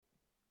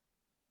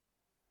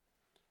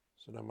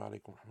السلام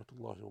عليكم ورحمة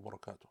الله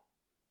وبركاته.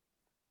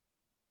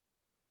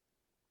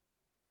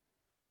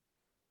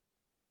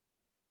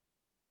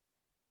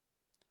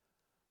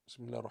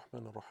 بسم الله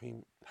الرحمن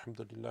الرحيم.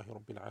 الحمد لله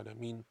رب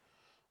العالمين،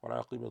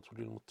 والعاقبة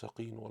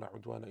للمتقين، ولا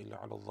عدوان إلا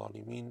على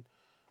الظالمين،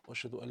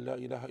 وأشهد أن لا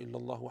إله إلا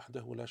الله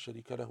وحده لا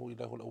شريك له،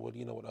 إله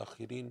الأولين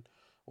والآخرين،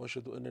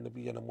 وأشهد أن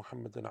نبينا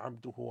محمدا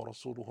عبده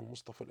ورسوله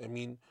المصطفى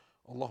الأمين.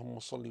 اللهم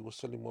صل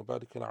وسلم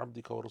وبارك على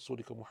عبدك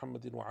ورسولك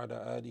محمد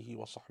وعلى آله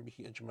وصحبه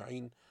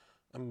أجمعين.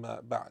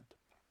 أما بعد.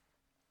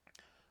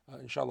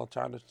 Inshallah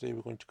ta'ala, today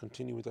we're going to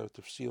continue with our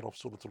tafsir of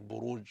Surah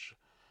Al-Buruj.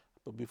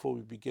 But before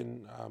we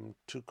begin,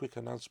 two quick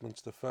announcements.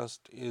 The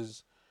first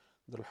is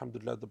that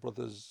alhamdulillah, the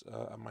brothers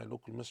at my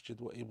local masjid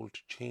were able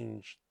to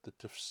change the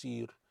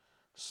tafsir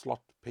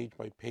slot page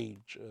by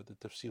page, the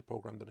tafsir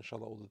program that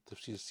inshallah, or the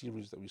tafsir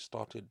series that we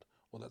started,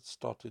 or that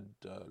started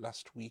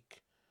last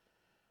week,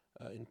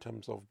 in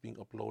terms of being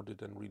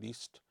uploaded and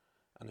released.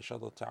 And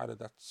inshallah ta'ala,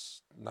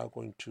 that's now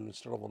going to,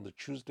 instead of on the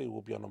Tuesday,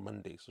 will be on a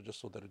Monday. So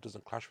just so that it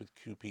doesn't clash with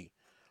QP.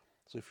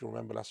 So if you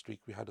remember last week,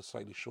 we had a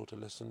slightly shorter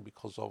lesson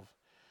because of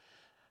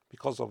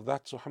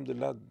that. So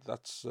alhamdulillah,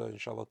 that's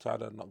inshallah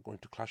ta'ala not going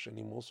to clash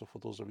anymore. So for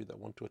those of you that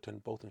want to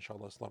attend both,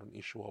 inshallah, it's not an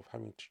issue of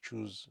having to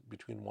choose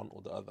between one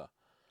or the other.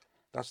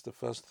 That's the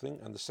first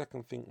thing. And the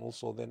second thing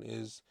also then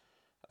is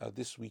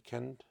this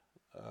weekend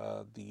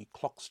the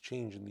clocks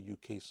change in the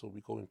UK, so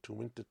we go into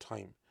winter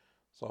time,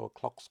 so our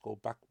clocks go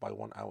back by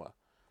 1 hour.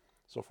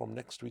 So from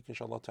next week,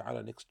 inshallah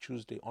ta'ala, next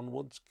Tuesday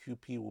onwards,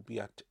 QP will be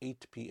at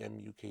 8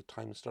 p.m. UK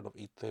time instead of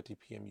 8:30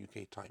 p.m.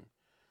 UK time.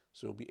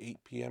 So it'll be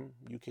 8 p.m.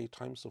 UK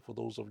time. So for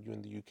those of you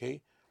in the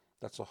UK,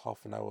 that's a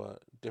half an hour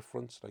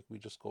difference. Like we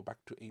just go back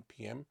to 8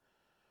 p.m.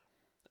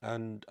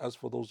 And as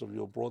for those of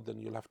you abroad,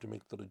 then you'll have to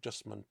make the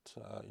adjustment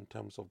in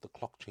terms of the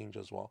clock change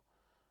as well.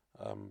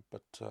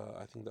 But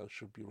I think that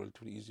should be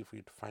relatively easy for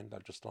you to find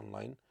that just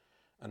online.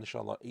 And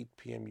inshallah, 8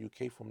 p.m.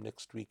 UK from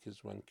next week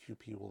is when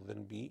QP will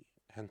then be,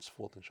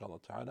 henceforth, inshallah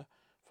ta'ala,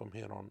 from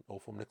here on, or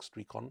from next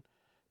week on,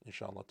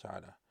 inshallah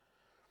ta'ala.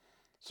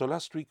 So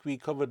last week we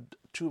covered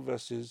two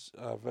verses,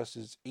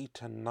 verses 8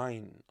 and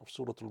 9 of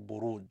Surah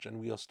Al-Buruj, and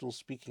we are still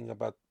speaking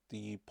about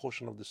the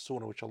portion of the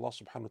surah which Allah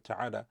subhanahu wa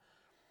ta'ala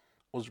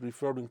was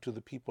referring to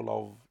the people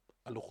of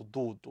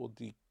Al-Ukhdud, or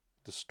the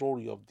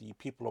story of the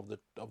people of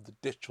the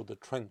ditch or the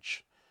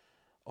trench,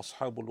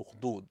 Ashab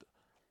al-Ukhdud.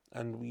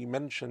 And we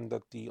mentioned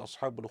that the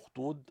Ashab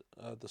al-Ukhdud,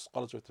 the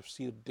scholars of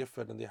tafsir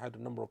differed, and they had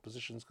a number of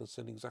positions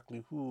concerning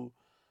exactly who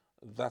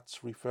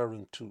that's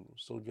referring to.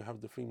 So you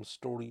have the famous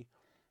story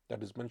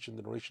that is mentioned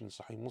in the narration in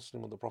Sahih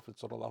Muslim of the Prophet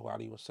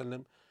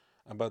ﷺ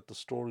about the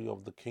story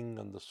of the king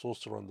and the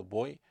sorcerer and the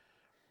boy.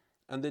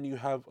 And then you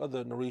have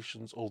other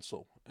narrations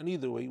also. And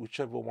either way,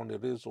 whichever one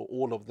it is, or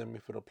all of them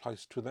if it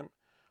applies to them,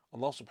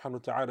 Allah subhanahu wa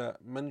ta'ala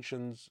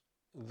mentions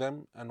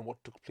them and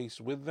what took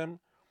place with them,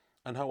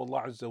 and how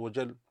Allah Azza wa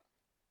Jal,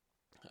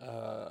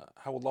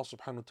 how Allah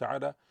subhanahu wa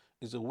ta'ala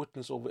is a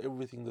witness over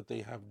everything that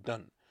they have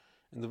done.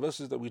 In the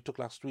verses that we took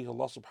last week,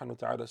 Allah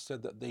subhanahu wa ta'ala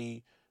said that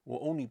they were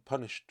only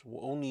punished, the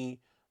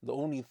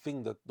only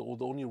thing that, or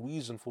the only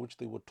reason for which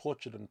they were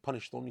tortured and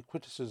punished, the only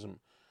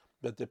criticism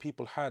that the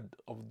people had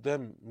of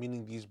them,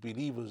 meaning these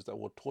believers that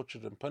were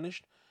tortured and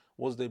punished,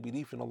 was their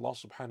belief in Allah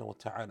subhanahu wa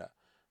ta'ala.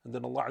 And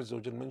then Allah Azza wa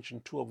Jal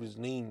mentioned two of His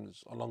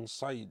names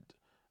alongside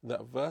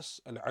that verse,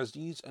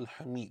 Al-Aziz,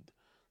 Al-Hamid,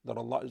 that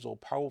Allah is all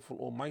powerful,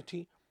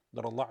 almighty,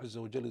 that Allah Azza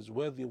wa Jal is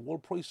worthy of all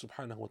praise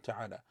subhanahu wa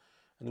ta'ala.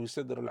 And we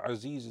said that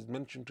Al-Aziz is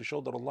mentioned to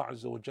show that Allah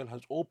Azza wa Jal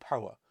has all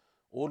power,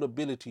 all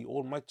ability,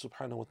 all might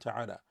subhanahu wa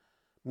ta'ala.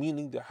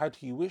 Meaning that had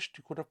He wished,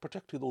 He could have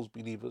protected those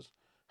believers.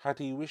 Had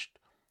He wished,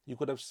 He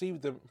could have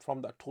saved them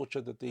from that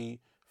torture that they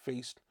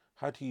faced.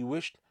 Had He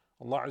wished,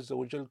 Allah Azza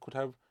wa Jal could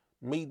have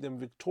made them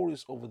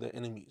victorious over their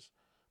enemies.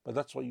 But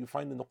that's why you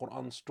find in the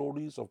Quran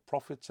stories of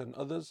prophets and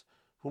others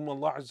whom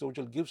Allah Azza wa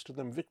Jal gives to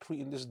them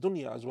victory in this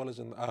dunya as well as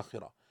in the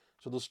akhirah.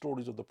 So the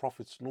stories of the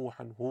prophets Nuh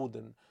and Hud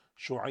and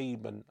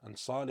Shu'aib and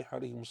Salih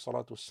alayhi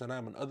salatu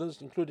wassalam and others,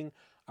 including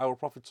our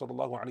Prophet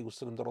sallallahu alayhi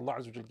wasallam, that Allah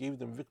Azza wa Jal gave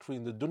them victory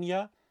in the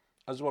dunya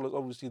as well as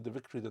obviously the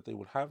victory that they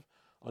will have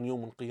on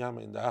Yawm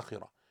al-Qiyamah in the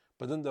akhirah.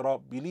 But then there are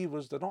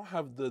believers that don't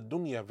have the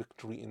dunya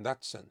victory in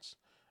that sense,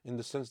 in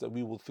the sense that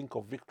we will think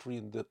of victory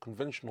in the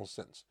conventional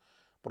sense.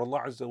 But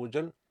Allah Azza wa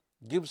Jal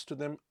gives to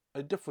them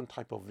a different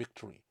type of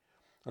victory.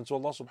 And so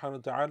Allah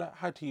subhanahu wa ta'ala,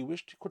 had He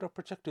wished, He could have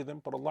protected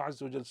them, but Allah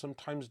Azza wa Jal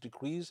sometimes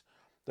decrees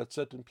that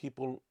certain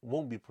people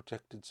won't be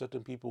protected,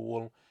 certain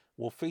people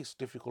will face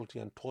difficulty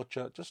and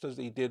torture, just as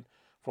they did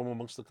from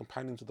amongst the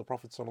companions of the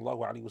Prophet sallallahu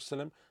alaihi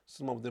wasallam.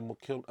 Some of them were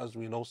killed, as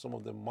we know, some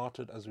of them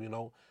martyred, as we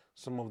know,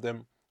 some of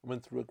them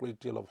went through a great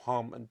deal of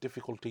harm and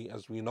difficulty,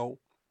 as we know.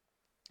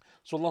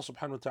 So Allah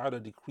subhanahu wa ta'ala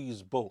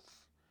decrees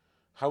both.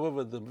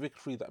 However, the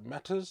victory that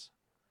matters,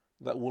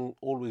 that will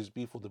always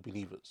be for the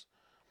believers.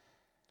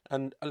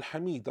 And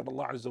Al-Hamid, that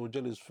Allah Azza wa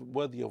Jal is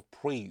worthy of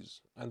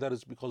praise, and that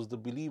is because the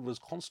believers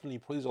constantly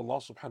praise Allah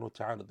subhanahu wa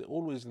ta'ala. They're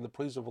always in the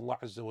praise of Allah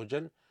Azza wa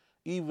Jal,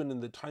 even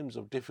in the times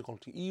of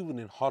difficulty, even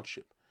in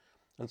hardship.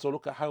 And so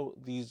look at how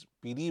these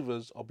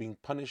believers are being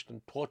punished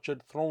and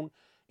tortured, thrown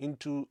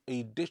into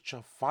a ditch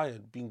of fire,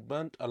 being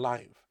burnt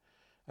alive.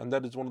 And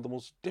that is one of the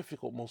most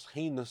difficult, most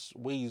heinous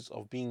ways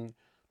of being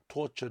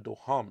tortured or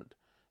harmed.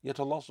 Yet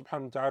Allah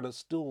subhanahu wa ta'ala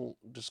still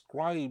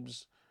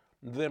describes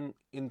them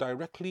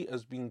indirectly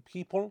as being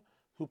people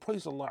who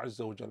praise Allah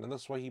Azza wa Jal. And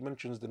that's why He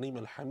mentions the name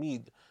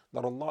Al-Hamid,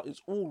 that Allah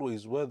is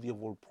always worthy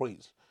of all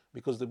praise.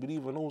 Because the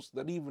believer knows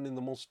that even in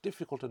the most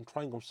difficult and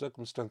trying of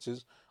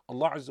circumstances,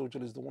 Allah Azza wa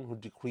Jal is the one who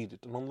decreed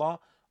it. And Allah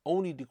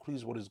only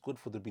decrees what is good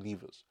for the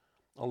believers.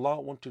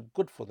 Allah wanted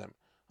good for them.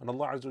 And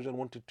Allah Azza wa Jal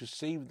wanted to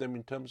save them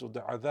in terms of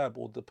the adhab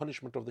or the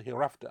punishment of the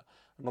hereafter.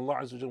 And Allah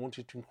Azza wa Jal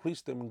wanted to increase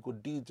them in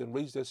good deeds and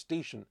raise their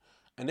station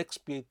and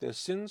expiate their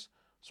sins.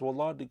 So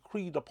Allah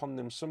decreed upon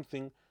them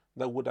something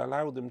that would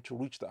allow them to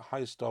reach the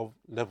highest of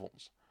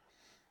levels.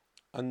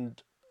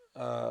 And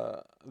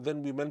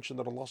then we mentioned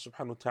that Allah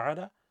subhanahu wa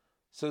ta'ala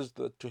says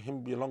that to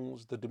Him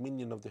belongs the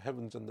dominion of the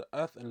heavens and the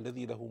earth, and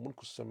الَّذِي لَهُ مُلْكُ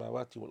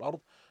السَّمَاوَاتِ وَالْأَرْضِ,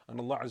 and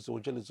Allah Azza wa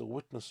Jal is a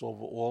witness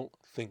over all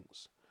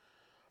things.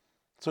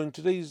 So in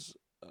today's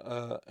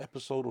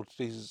episode, or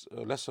today's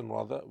lesson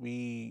rather,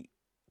 we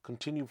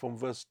continue from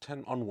verse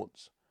 10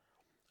 onwards.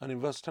 And in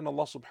verse 10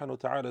 Allah subhanahu wa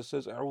ta'ala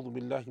says, أعوذ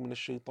بالله من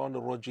الشيطان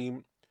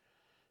الرجيم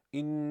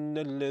إن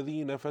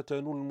الذين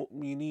فتنوا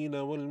المؤمنين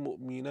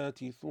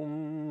والمؤمنات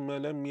ثم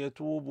لم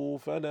يتوبوا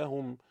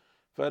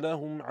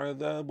فلهم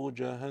عذاب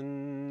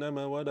جهنم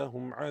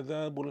ولهم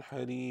عذاب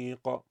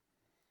الحريق.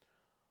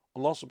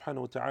 Allah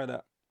subhanahu wa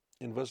ta'ala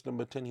in verse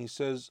number 10 He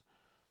says,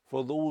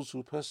 for those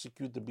who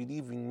persecute the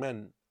believing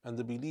men and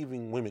the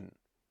believing women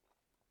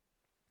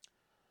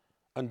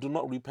and do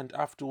not repent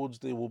afterwards,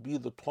 they will be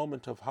the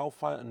torment of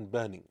hellfire and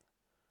burning.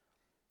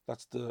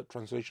 That's the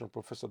translation of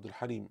Professor Abdul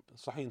Halim,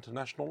 Sahih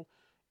International.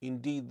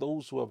 Indeed,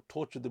 those who have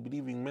tortured the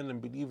believing men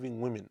and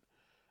believing women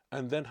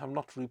and then have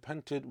not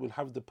repented will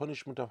have the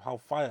punishment of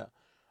hellfire,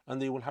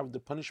 and they will have the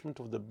punishment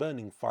of the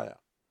burning fire.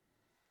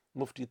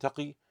 Mufti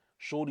Taqi,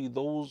 surely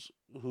those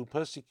who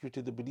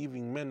persecuted the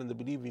believing men and the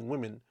believing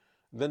women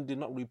then did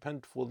not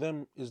repent, for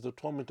them is the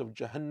torment of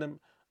Jahannam,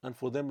 and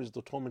for them is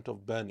the torment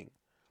of burning.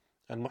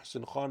 And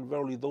Muhsin Khan,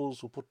 verily those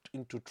who put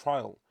into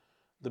trial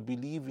the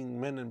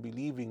believing men and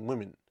believing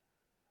women,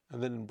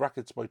 and then in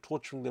brackets by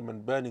torturing them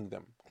and burning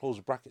them, close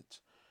brackets,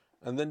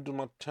 and then do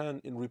not turn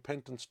in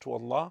repentance to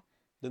Allah,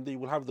 then they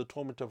will have the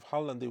torment of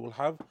hell, and they will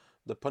have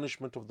the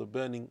punishment of the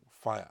burning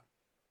fire.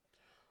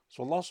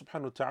 So Allah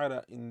subhanahu wa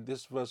ta'ala in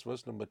this verse,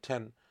 verse number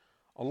 10,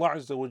 Allah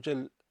Azza wa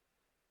Jal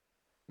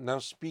now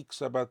speaks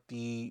about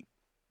the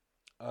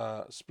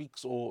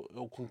speaks or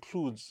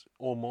concludes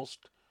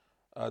almost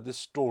this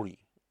story,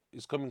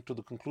 is coming to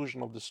the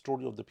conclusion of the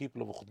story of the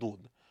people of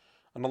Ukhdud.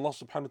 And Allah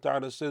subhanahu wa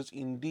ta'ala says,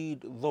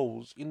 indeed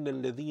those إِنَّ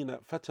الَّذِينَ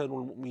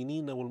فَتَنُوا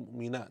الْمُؤْمِنِينَ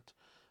وَالْمُؤْمِنَاتِ,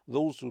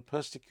 those who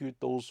persecute,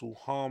 those who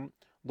harm,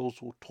 those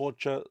who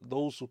torture,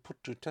 those who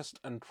put to test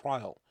and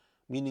trial,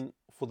 meaning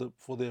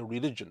for their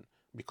religion,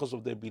 because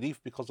of their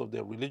belief, because of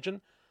their religion.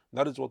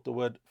 That is what the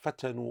word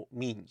fatanu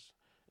means.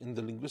 In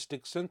the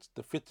linguistic sense,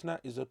 the fitna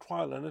is a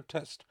trial and a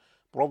test.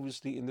 But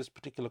obviously in this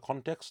particular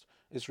context,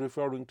 it's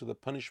referring to the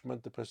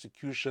punishment, the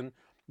persecution,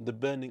 the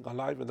burning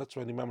alive. And that's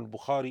why Imam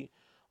al-Bukhari,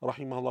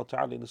 rahimahullah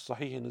ta'ala, in his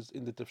Sahih,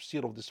 in the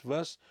tafsir of this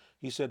verse,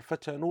 he said,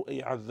 fatanu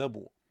ay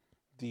adhabu.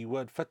 The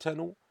word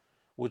fatanu,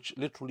 which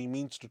literally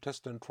means to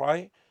test and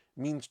try,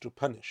 means to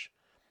punish.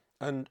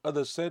 And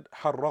others said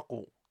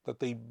harraqu, that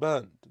they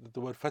burned. That the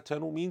word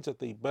fatanu means that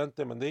they burnt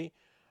them and they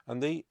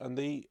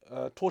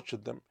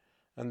tortured them.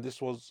 And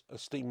this was a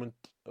statement.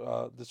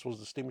 This was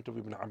the statement of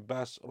Ibn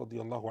Abbas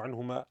radiyallahu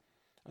anhuma,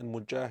 and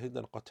Mujahid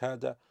and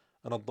Qatada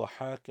and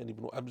Al-Dhahak and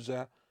Ibn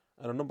Abza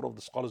and a number of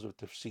the scholars of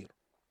tafsir.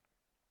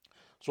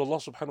 So Allah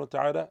subhanahu wa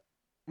ta'ala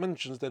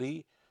mentions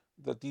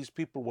that these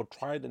people were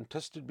tried and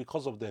tested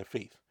because of their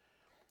faith.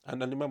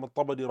 And Imam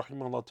al-Tabari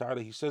rahimahullah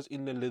ta'ala, he says,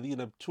 إِنَّ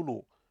الَّذِينَ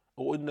ابْتُلُوا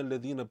أو إِنَّ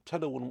الَّذِينَ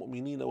ابْتَلَوُا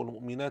الْمُؤْمِنِينَ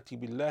وَالْمُؤْمِنَاتِ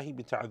بِاللَّهِ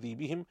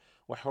بِتَعْذِيبِهِمْ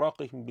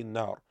وَإِحْرَاقِهِمْ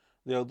بِالنَّارِ.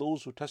 They are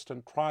those who test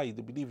and try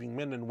the believing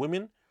men and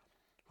women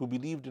who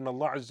believed in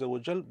Allah Azza wa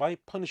Jal by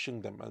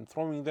punishing them and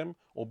throwing them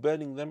or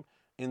burning them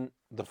in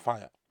the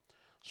fire.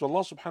 So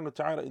Allah subhanahu wa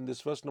ta'ala in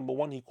this verse number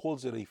 1, He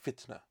calls it a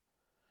fitna.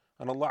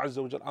 And Allah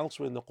Azza wa Jal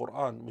elsewhere in the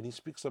Quran, when He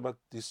speaks about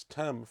this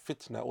term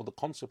fitna or the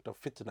concept of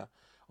fitna,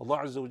 Allah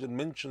Azza wa Jal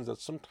mentions that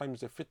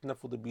sometimes the fitna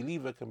for the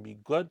believer can be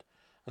good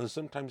and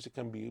sometimes it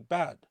can be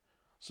bad.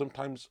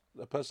 Sometimes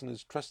a person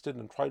is tested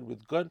and tried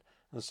with good,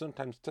 and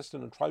sometimes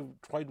tested and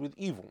tried with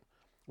evil.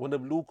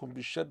 وَنَبْلُوكُمْ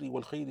بِالشَّرِّ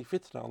وَالْخَيْرِ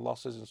فِتْنَةً, Allah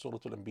says in Surah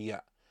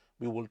Al-Anbiya.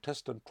 We will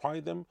test and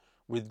try them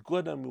with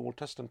good, and we will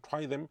test and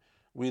try them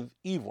with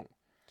evil.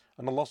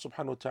 And Allah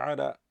subhanahu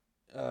wa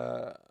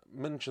ta'ala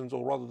mentions,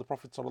 or rather the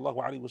Prophet sallallahu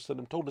alaihi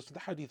wasallam told us in the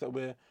hadith that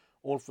we're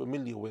all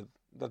familiar with,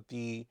 that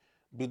the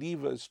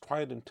believer is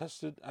tried and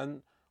tested,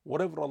 and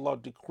whatever Allah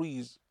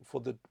decrees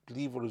for the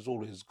believer is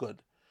always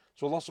good.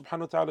 So Allah subhanahu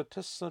wa ta'ala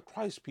tests and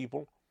tries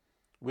people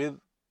with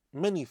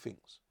many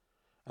things.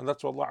 And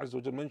that's what Allah Azza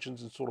wa Jalla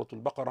mentions in Surah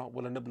Al-Baqarah,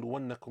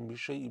 وَلَنَبْلُوَنَّكُمْ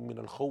بِشَيْءٍ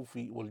مِّنَ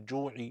الْخَوْفِ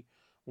وَالْجُوعِ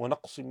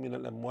وَنَقْصٍ مِّنَ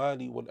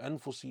الْأَمْوَالِ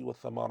وَالْأَنفُسِ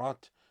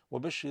وَالثَّمَرَاتِ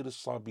وَبَشِّرِ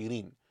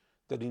الصَّابِرِينَ.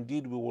 That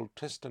indeed we will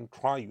test and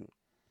try you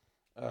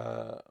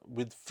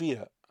with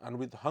fear and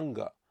with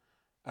hunger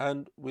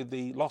and with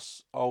the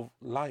loss of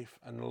life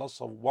and the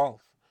loss of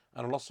wealth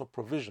and loss of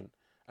provision,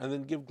 and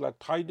then give glad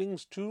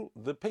tidings to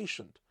the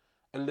patient.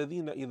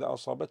 الذين إذا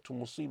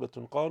أصابتهم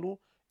مصيبة قالوا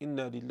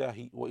إنا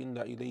لله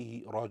وإنا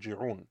إليه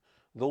راجعون.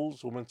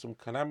 Those who when some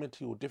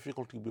calamity or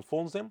difficulty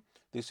befalls them,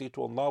 they say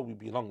to Allah, we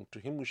belong, to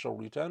Him we shall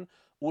return.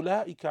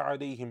 أولئك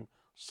عليهم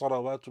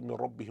صلوات من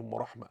ربهم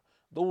ورحمة.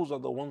 Those are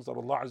the ones that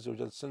Allah Azza wa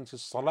Jal sends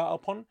His salah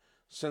upon,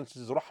 sends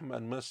His rahmah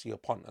and mercy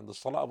upon. And the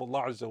salah of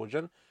Allah Azza wa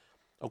Jal,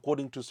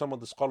 according to some of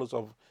the scholars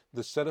of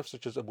the Salaf,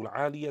 such as Abu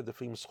Aliyah, the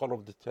famous scholar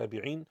of the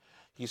Tabi'een,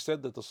 he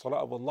said that the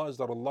salah of Allah is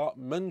that Allah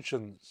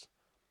mentions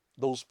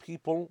those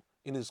people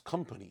in His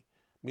company,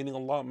 meaning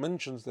Allah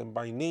mentions them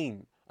by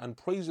name and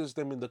praises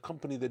them in the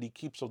company that He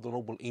keeps of the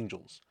noble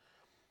angels.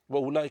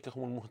 وَأُولَٰئِكَ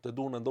هُمُ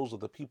الْمُهْتَدُونَ, and those are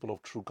the people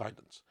of true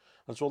guidance.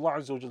 And so Allah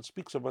Azza wa Jal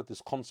speaks about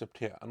this concept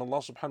here. And Allah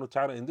subhanahu wa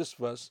ta'ala in this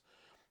verse,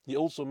 He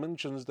also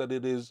mentions that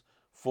it is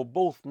for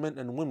both men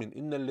and women.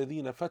 إِنَّ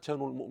الَّذِينَ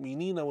فَتَنُوا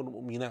الْمُؤْمِنِينَ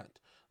وَالْمُؤْمِنَاتِ.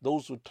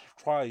 Those who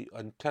try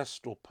and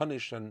test or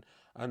punish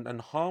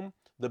and harm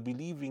the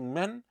believing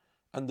men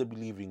and the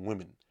believing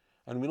women.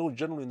 And we know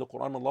generally in the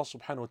Quran, Allah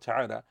subhanahu wa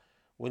ta'ala,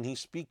 when He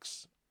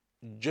speaks,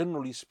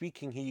 generally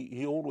speaking,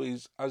 He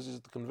always, as is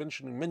the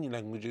convention in many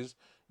languages,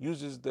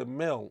 uses the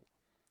male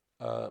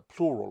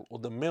plural or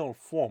the male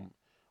form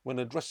when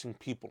addressing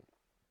people.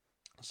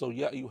 So,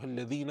 Ya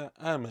ayyuhalladhina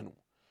amanu,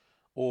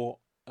 or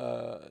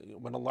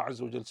when Allah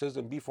Azza wa Jal says,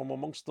 and be from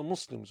amongst the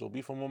Muslims, or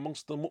be from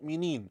amongst the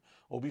mu'mineen,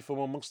 or be from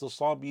amongst the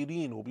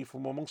sabirin, or be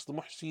from amongst the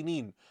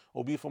muhsineen,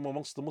 or be from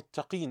amongst the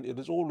muttaqeen, it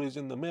is always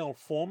in the male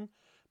form,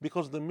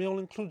 because the male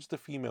includes the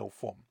female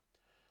form.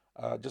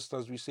 Just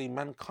as we say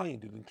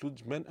mankind, it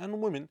includes men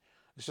and women.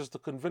 It's just the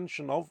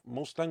convention of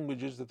most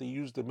languages that they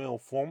use the male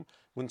form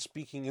when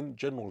speaking in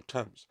general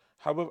terms.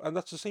 However, and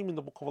that's the same in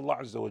the book of Allah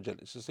Azza wa Jal.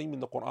 It's the same in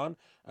the Quran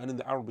and in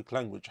the Arabic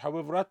language.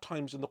 However, at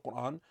times in the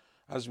Quran,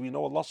 as we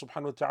know, Allah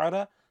subhanahu wa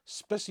ta'ala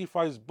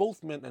specifies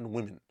both men and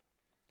women.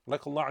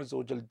 Like Allah Azza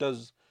wa Jal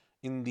does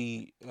in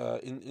the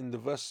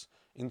verse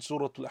in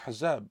Surah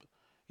Al-Ahzab.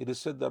 It is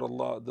said that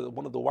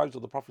one of the wives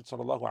of the Prophet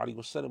sallallahu alaihi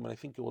wasallam, and I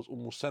think it was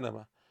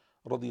Salama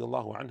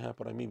radiyallahu anha,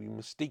 but I may be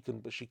mistaken,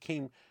 but she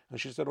came and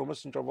she said, O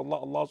Messenger of Allah,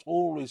 Allah is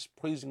always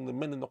praising the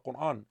men in the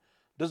Quran,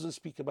 doesn't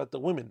speak about the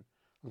women.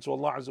 And so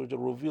Allah Azza wa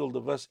Jalla revealed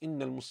the verse, إِنَّ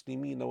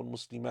الْمُسْلِمِينَ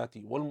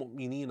وَالْمُسْلِمَاتِ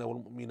وَالْمُؤْمِنِينَ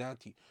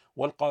وَالْمُؤْمِنَاتِ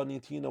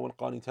وَالْقَانِتِينَ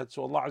وَالْقَانِتَاتِ.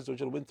 So Allah Azza wa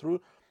Jalla went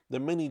through the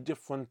many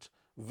different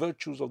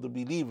virtues of the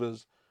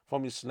believers,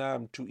 from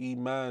Islam to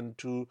Iman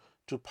to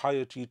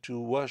piety to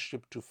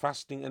worship to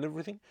fasting and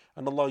everything.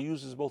 And Allah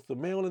uses both the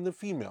male and the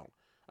female.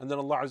 And then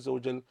Allah Azza wa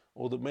Jal,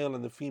 or the male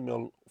and the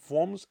female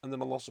forms, and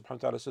then Allah subhanahu wa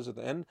ta'ala says at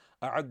the end,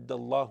 أَعَدَّ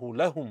اللَّهُ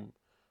لَهُمْ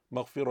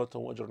مَغْفِرَةً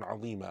وَأَجْرًا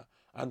عَظِيمًا.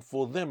 And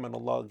for them, and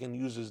Allah again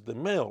uses the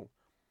male,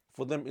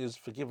 for them is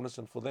forgiveness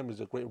and for them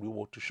is a great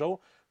reward, to show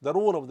that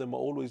all of them are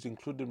always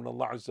included when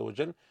Allah Azza wa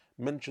Jal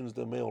mentions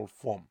the male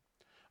form.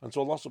 And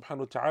so Allah subhanahu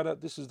wa ta'ala,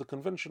 this is the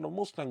convention of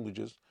most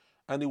languages,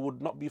 and it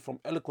would not be from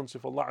eloquence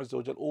if Allah Azza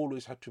wa Jal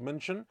always had to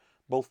mention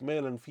both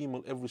male and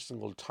female every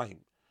single time.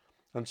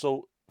 And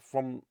so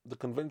from the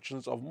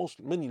conventions of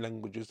many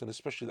languages, and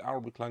especially the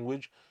Arabic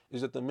language,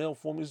 is that the male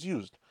form is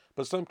used.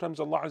 But sometimes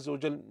Allah Azza wa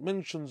Jal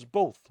mentions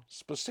both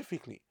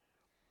specifically,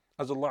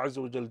 as Allah Azza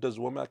wa Jal does,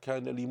 وَمَا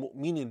كَانَ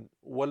لِمُؤْمِنٍ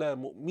وَلَا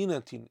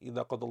مُؤْمِنَةٍ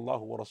إِذَا قَضَى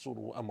اللَّهُ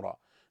وَرَسُولُهُ أَمْرًا.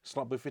 It's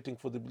not befitting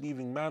for the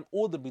believing man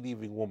or the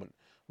believing woman,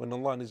 when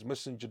Allah and His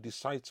Messenger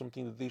decide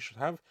something, that they should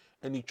have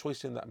any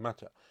choice in that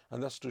matter.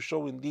 And that's to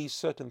show in these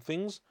certain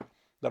things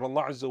that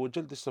Allah Azza wa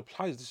Jal, this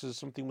applies. This is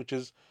something which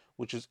is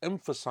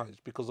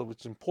emphasized because of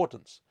its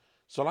importance.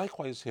 So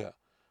likewise here,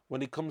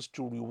 when it comes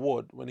to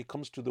reward, when it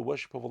comes to the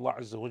worship of Allah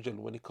Azza wa Jal,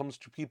 when it comes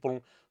to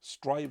people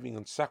striving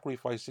and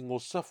sacrificing or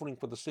suffering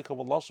for the sake of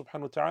Allah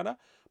subhanahu wa ta'ala,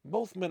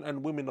 both men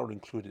and women are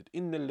included.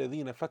 إِنَّ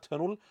الَّذِينَ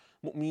فَتَنُوا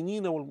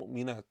الْمُؤْمِنِينَ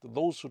وَالْمُؤْمِنَاتِ.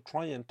 Those who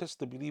try and test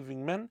the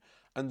believing men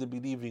and the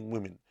believing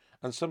women.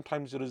 And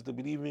sometimes it is the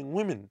believing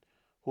women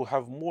who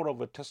have more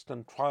of a test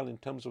and trial in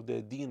terms of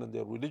their deen and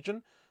their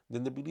religion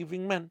than the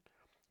believing men.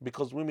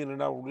 Because women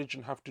in our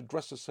religion have to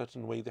dress a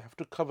certain way, they have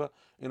to cover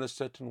in a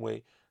certain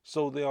way.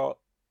 So they are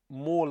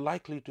more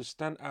likely to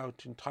stand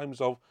out in times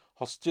of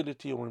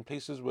hostility or in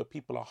places where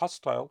people are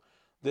hostile.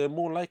 They're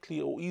more likely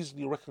or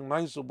easily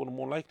recognizable,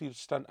 more likely to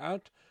stand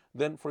out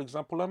than, for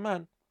example, a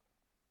man.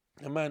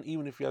 A man,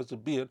 even if he has a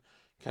beard,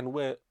 can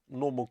wear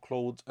normal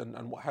clothes and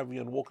what have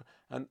you and walk,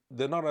 and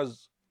they're not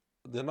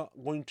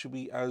going to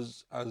be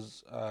as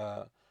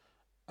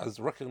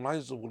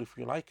recognizable, if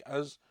you like,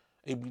 as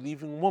a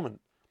believing woman.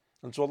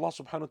 And so Allah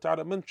subhanahu wa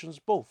ta'ala mentions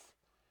both,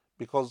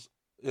 because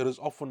it is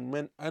often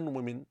men and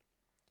women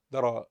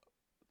that are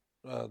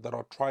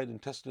tried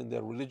and tested in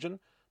their religion,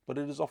 but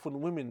it is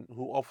often women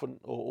who often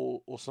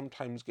or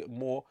sometimes get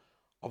more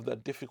of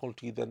that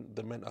difficulty than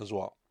the men as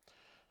well.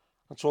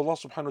 And so Allah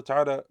subhanahu wa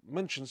ta'ala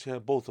mentions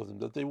here both of them,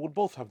 that they will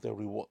both have their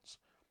rewards,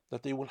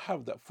 that they will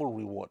have that full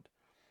reward.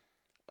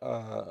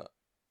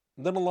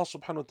 Then Allah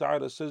subhanahu wa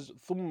ta'ala says,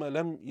 ثُمَّ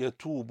لَمْ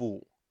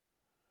يَتُوبُوا.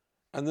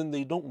 And then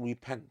they don't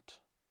repent.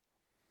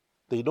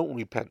 They don't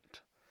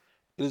repent.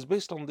 It is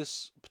based on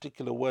this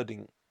particular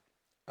wording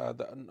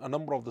that a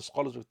number of the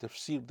scholars of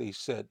tafsir, they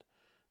said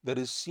that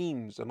it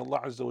seems, and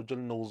Allah Azza wa Jal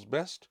knows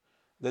best,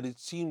 that it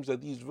seems that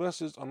these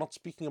verses are not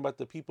speaking about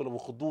the people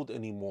of Ukhdud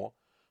anymore,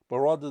 but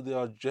rather they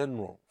are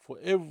general for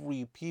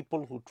every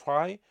people who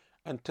try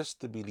and test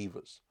the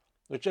believers,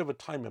 whichever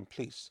time and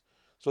place.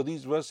 So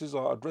these verses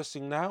are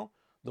addressing now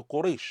the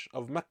Quraysh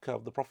of Mecca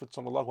of the Prophet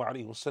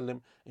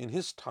ﷺ in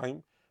his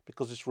time,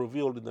 because it's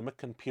revealed in the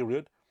Meccan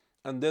period,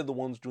 and they're the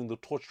ones doing the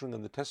torturing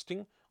and the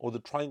testing or the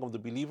trying of the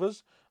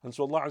believers. And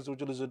so Allah Azza wa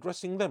Jalla is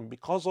addressing them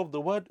because of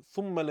the word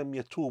ثُمَّ لَمْ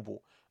يَتُوبُوا,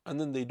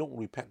 and then they don't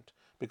repent,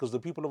 because the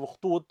people of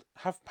Ukhdud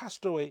have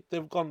passed away.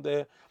 They've gone,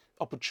 their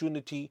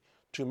opportunity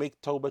to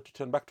make tawbah, to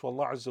turn back to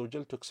Allah Azza wa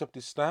Jalla, to accept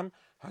Islam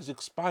has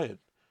expired.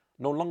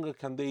 No longer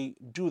can they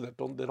do that.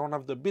 They don't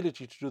have the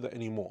ability to do that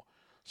anymore.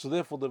 So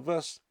therefore the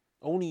verse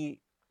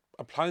only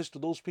applies to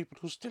those people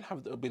who still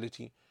have the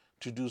ability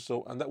to do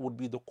so, and that would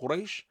be the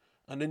Quraysh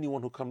and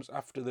anyone who comes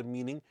after them,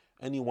 meaning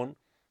anyone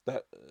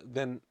that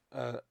then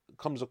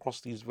comes across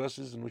these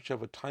verses in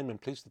whichever time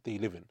and place that they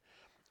live in.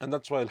 And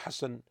that's why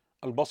Al-Hasan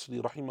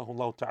Al-Basri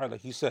rahimahullah ta'ala,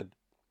 he said,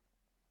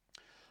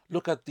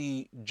 look at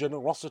the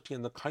generosity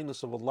and the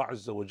kindness of Allah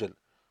Azza wa Jal.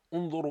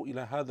 انظروا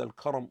إلى هذا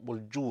الكرم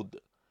والجود.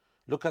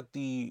 Look at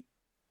the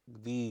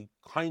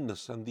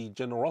kindness and the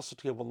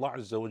generosity of Allah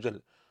Azza wa Jal.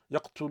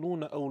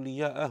 يقتلون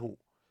أولياءه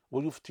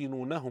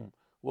ويفتنونهم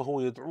وهو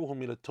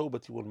يدعوهم إلى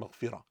التوبة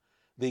والمغفرة.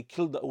 They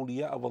kill the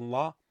awliya of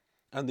Allah,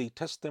 and they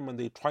test them and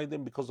they try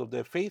them because of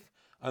their faith,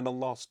 and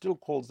Allah still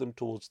calls them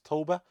towards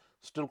tawbah,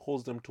 still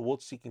calls them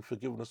towards seeking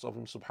forgiveness of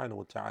Him subhanahu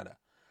wa ta'ala.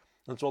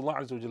 And so Allah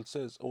Azza wa Jal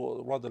says,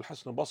 or rather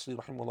Al-Hasan al-Basri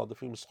rahimahullah, the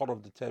famous scholar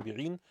of the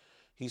Tabi'een,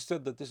 he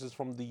said that this is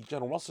from the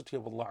generosity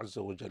of Allah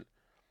Azza wa Jal.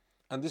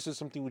 And this is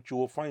something which you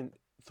will find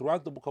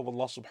throughout the book of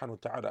Allah subhanahu wa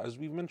ta'ala, as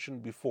we've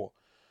mentioned before,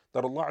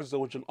 that Allah Azza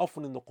wa Jal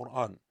often in the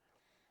Quran,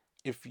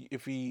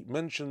 if He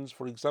mentions,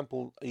 for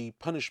example, a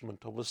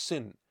punishment of a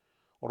sin,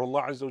 or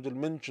Allah Azza wa Jal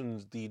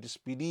mentions the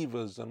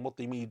disbelievers and what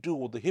they may do,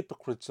 or the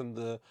hypocrites and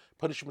the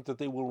punishment that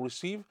they will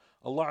receive,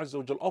 Allah Azza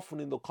wa Jal often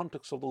in the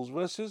context of those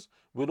verses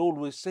will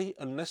always say,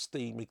 unless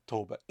they make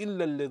tawbah,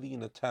 إِلَّا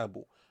الَّذِينَ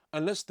تَابُوا,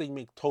 unless they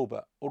make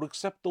tawbah, or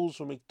accept those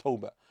who make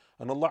tawbah.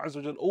 And Allah Azza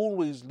wa Jal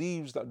always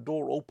leaves that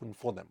door open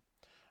for them.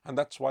 And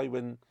that's why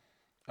when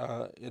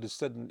it is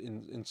said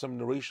in some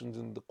narrations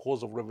in the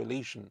cause of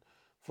revelation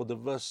for the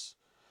verse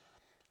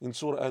in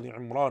Surah Al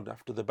Imran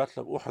after the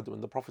Battle of Uhud,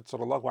 when the Prophet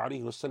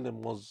ﷺ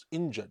was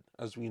injured,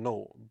 as we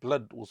know,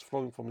 blood was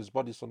flowing from his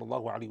body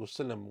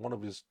ﷺ, one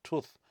of his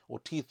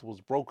teeth was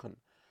broken,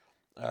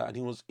 and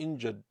he was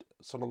injured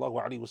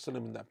ﷺ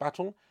in that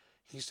battle.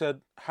 He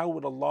said, how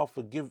would Allah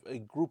forgive a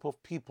group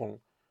of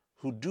people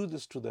who do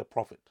this to their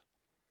Prophet?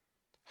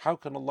 How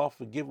can Allah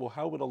forgive, or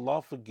how would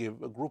Allah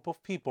forgive a group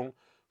of people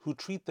who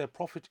treat their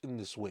Prophet in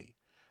this way?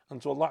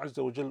 And so Allah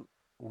Azza wa Jal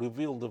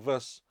revealed the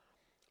verse,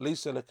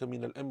 ليس لك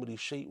من الأمر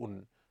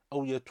شيء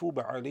أو يتوب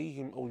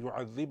عليهم أو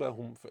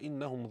يعذبهم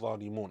فإنهم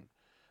ظالمون.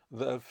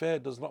 The affair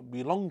does not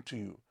belong to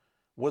you,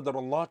 whether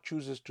Allah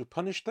chooses to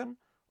punish them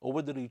or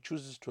whether He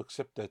chooses to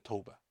accept their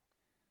tawbah.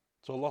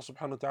 So Allah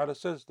subhanahu wa ta'ala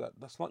says that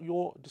that's not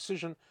your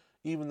decision.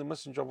 Even the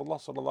Messenger of Allah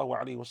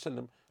sallallahu alayhi wa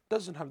sallam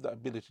doesn't have that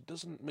ability,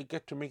 doesn't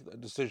get to make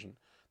that decision.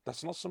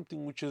 That's not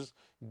something which is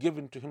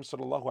given to him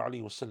sallallahu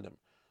alayhi wa sallam.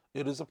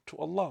 It is up to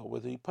Allah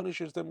whether He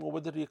punishes them or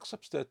whether He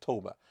accepts their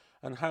tawbah.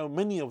 And how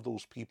many of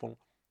those people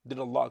did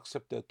Allah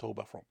accept their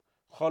tawbah from?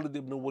 Khalid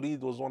ibn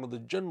Walid was one of the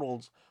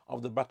generals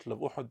of the Battle of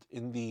Uhud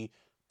in the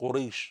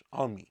Quraysh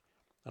army.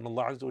 And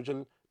Allah Azza wa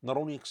Jal not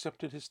only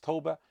accepted his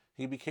tawbah,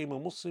 he became a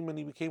Muslim, and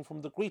he became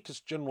from the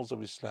greatest generals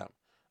of Islam.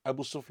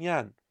 Abu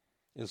Sufyan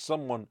is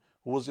someone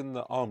who was in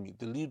the army,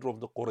 the leader of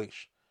the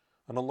Quraysh.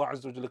 And Allah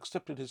Azza wa Jal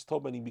accepted his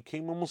tawbah and he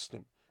became a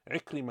Muslim.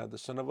 Ikrimah, the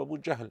son of Abu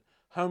Jahl.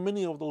 How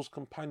many of those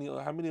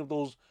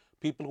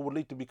people who would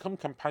later become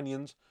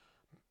companions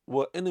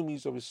were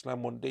enemies of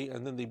Islam one day,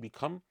 and then they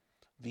become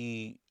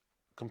the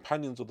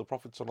companions of the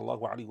Prophet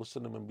sallallahu alaihi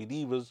wasallam and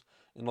believers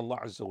in Allah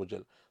Azza wa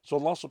Jal. So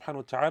Allah subhanahu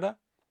wa ta'ala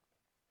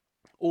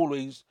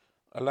always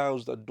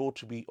allows that door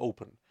to be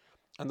open.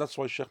 And that's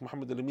why Shaykh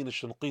Muhammad al-Amin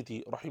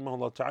al-Shanqiti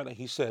rahimahullah ta'ala,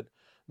 he said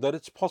that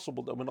it's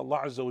possible that when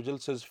Allah Azza wa Jal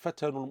says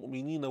فَتَنُوا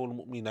الْمُؤْمِنِينَ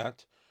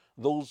وَالْمُؤْمِنَاتِ,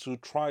 those who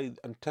try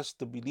and test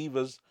the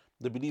believers,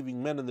 the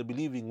believing men and the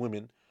believing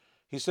women,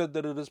 he said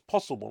that it is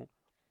possible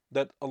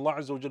that Allah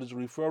Azza wa Jal is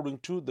referring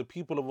to the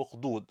people of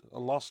Ukhdud.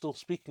 Allah is still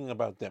speaking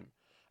about them.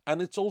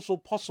 And it's also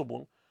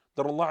possible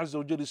that Allah Azza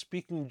wa Jal is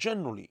speaking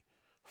generally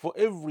for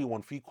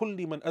everyone, في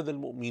كل من أذى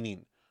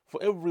المؤمنين,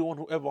 for everyone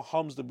who ever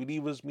harms the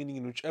believers, meaning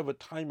in whichever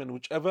time and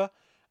whichever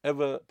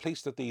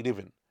place that they live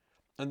in.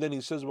 And then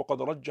he says, وَقَدْ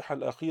رَجَّحَ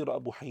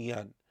الْأَخِيرَ أبو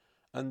حيان,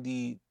 and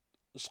the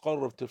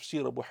scholar of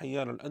tafsir Abu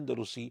Hayyan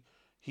al-Andalusi,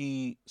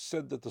 he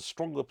said that the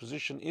stronger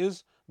position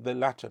is the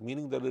latter,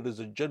 meaning that it is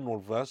a general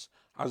verse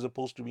as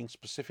opposed to being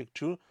specific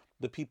to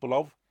the people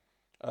of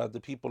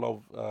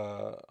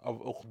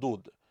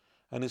Ukhdud.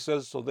 And he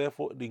says, so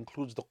therefore it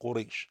includes the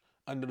Quraysh,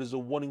 and it is a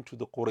warning to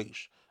the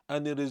Quraysh,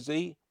 and it is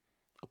a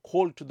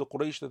call to the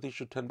Quraysh that they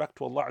should turn back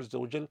to Allah Azza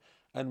wa Jal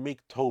and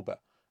make tawbah.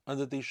 and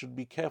that they should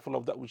be careful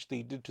of that which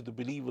they did to the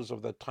believers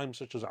of that time,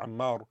 such as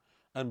Ammar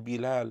and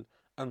Bilal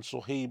and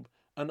Suhaib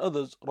and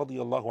others,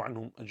 radiallahu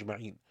anhum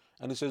ajma'een.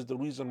 And he says the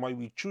reason why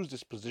we choose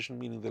this position,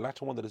 meaning the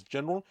latter one that is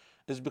general,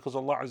 is because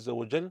Allah Azza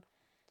wa Jal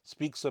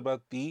speaks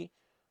about the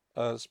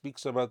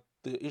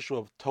issue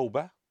of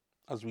tawbah,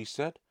 as we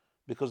said,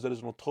 because there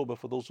is no tawbah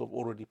for those who have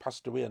already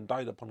passed away and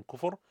died upon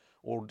kufr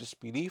or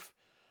disbelief,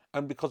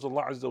 and because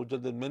Allah Azza wa Jal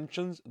then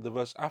mentions the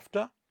verse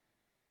after,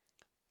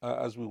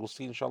 as we will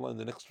see inshallah in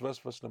the next verse,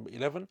 verse number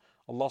 11,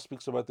 Allah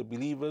speaks about the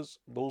believers,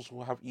 those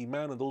who have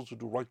iman and those who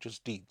do righteous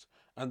deeds,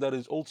 and that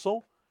is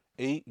also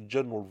a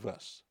general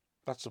verse.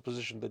 That's the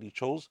position that he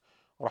chose,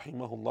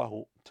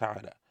 rahimahullah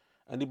ta'ala.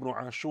 And Ibn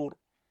Ashur,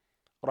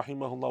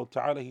 rahimahullah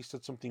ta'ala, he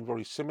said something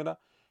very similar.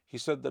 He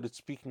said that it's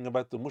speaking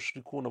about the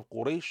mushrikun of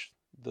Quraysh,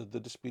 the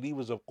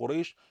disbelievers of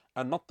Quraysh,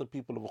 and not the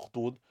people of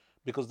Ukhdud,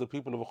 because the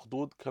people of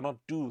Ukhdud cannot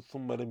do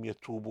thumma lam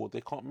yatubu.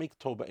 They can't make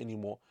tawbah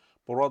anymore.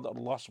 But rather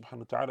Allah subhanahu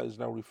wa ta'ala is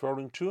now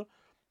referring to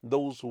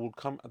those who will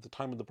come at the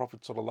time of the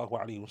Prophet sallallahu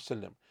alaihi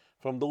wasallam,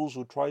 from those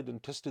who tried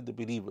and tested the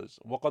believers.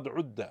 وَقَدْ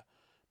عُدَّ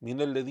مِنَ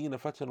الَّذِينَ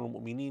فَتَنُوا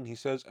الْمُؤْمِنِينَ, he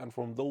says, and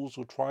from those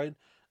who tried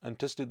and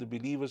tested the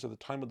believers at the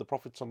time of the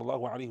Prophet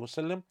sallallahu alaihi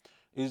wasallam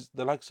is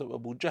the likes of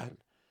Abu Jahl,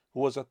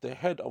 who was at the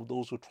head of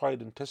those who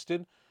tried and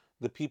tested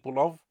the people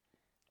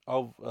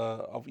of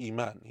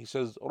Iman. He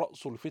says,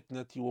 رَأْسُ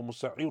الْفِتْنَةِ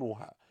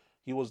وَمُسَعِّرُهَا.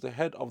 He was the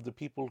head of the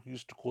people who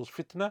used to cause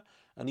fitna,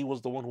 and he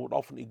was the one who would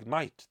often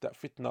ignite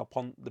that fitna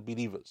upon the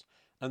believers.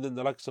 And then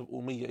the likes of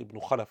Umayyah ibn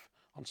Khalaf,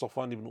 and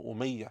Safwan ibn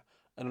Umayyah,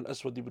 and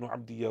Al-Aswad ibn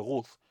Abdi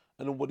Yaghuth,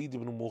 and Al-Walid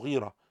ibn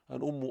Mughira,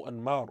 and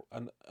Anmar,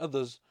 and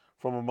others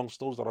from amongst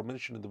those that are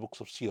mentioned in the books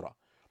of Sirah.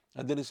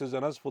 And then he says,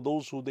 and as for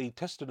those who they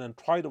tested and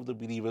tried of the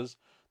believers,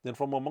 then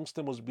from amongst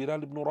them was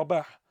Bilal ibn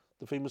Rabah,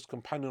 the famous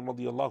companion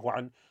radiallahu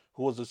an,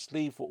 who was a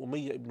slave for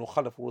Umayyah ibn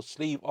Khalaf, who was a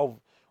slave of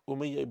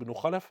Umayyah ibn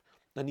Khalaf,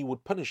 and he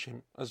would punish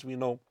him, as we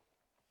know,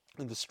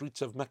 in the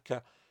streets of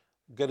Mecca,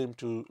 get him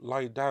to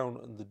lie down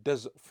on the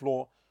desert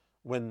floor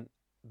when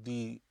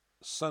the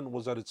sun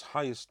was at its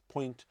highest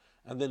point,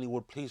 and then he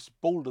would place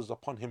boulders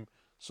upon him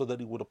so that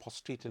he would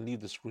apostate and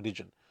leave this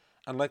religion.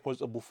 And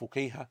likewise Abu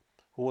Fukayha,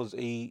 who was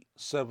a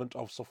servant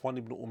of Safwan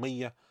ibn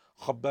Umayyah,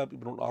 Khabbab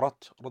ibn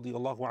al-Arat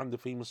radiallahu anh, the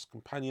famous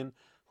companion,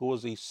 who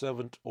was a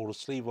servant or a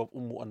slave of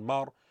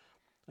Anmar,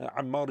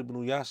 Ammar ibn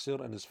Yasir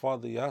and his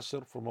father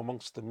Yasir from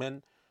amongst the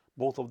men,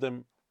 both of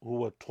them who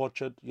were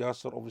tortured,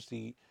 Yasir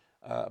obviously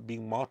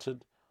being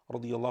martyred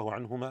radiallahu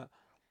anhuma,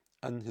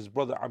 and his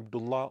brother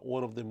Abdullah,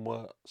 one of them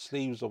were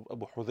slaves of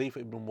Abu Hudhayfa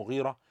ibn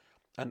Mughira,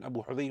 and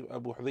Abu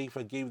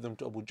Hudhayfa gave them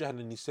to Abu Jahl,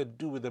 and he said,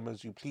 do with them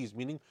as you please,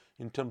 meaning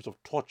in terms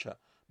of torture,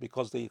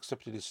 because they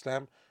accepted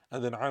Islam.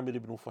 And then Amir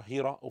ibn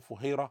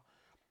Fuhayra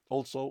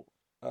also,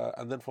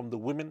 and then from the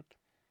women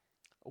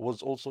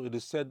was also, it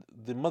is said,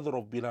 the mother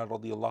of Bilal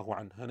radiallahu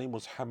anha, her name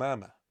was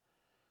Hamama.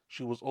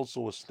 She was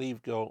also a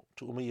slave girl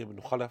to Umayyah ibn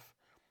Khalaf,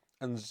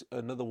 and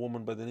another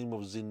woman by the name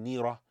of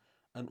Zinnira,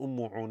 and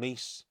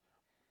Unais,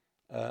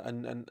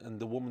 and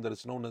the woman that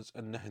is known as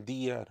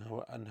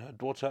An-Nahdiyya and her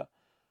daughter,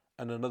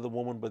 and another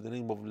woman by the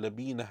name of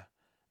Labina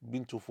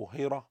bintu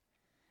Fuhayra,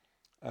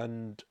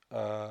 and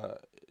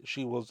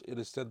she was, it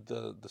is said,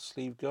 the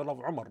slave girl of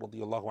Umar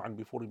radiallahu anh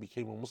before he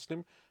became a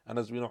Muslim. And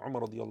as we know,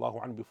 Umar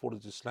radiallahu anh before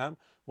his Islam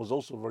was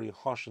also very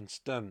harsh and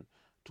stern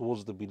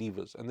towards the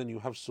believers. And then you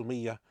have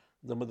Sumayyah,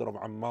 the mother of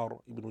Ammar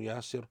ibn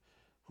Yasir,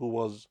 who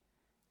was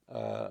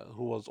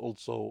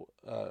also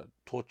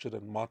tortured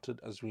and martyred,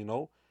 as we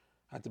know,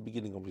 at the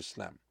beginning of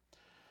Islam.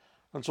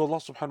 And so Allah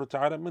subhanahu wa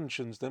ta'ala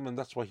mentions them, and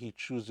that's why he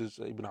chooses,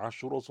 Ibn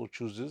Ashur also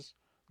chooses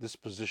this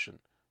position,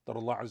 that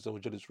Allah Azza wa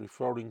Jalla is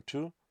referring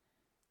to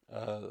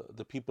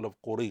the people of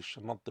Quraysh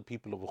and not the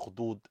people of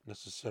Ukhdud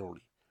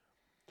necessarily.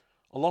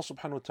 Allah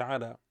subhanahu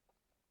wa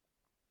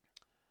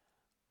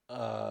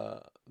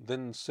ta'ala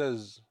then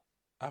says,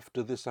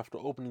 after this, after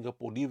opening up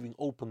or leaving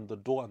open the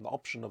door and the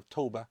option of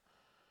tawbah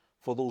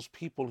for those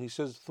people, he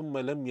says, ثُمَّ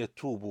لَمْ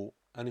يَتُوبُوا,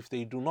 and if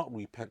they do not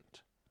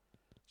repent,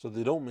 so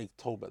they don't make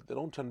tawbah, they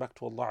don't turn back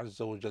to Allah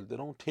Azza wa Jal, they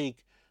don't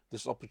take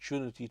this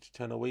opportunity to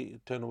turn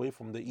away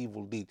from their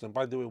evil deeds. And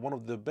by the way, one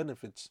of the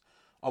benefits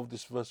of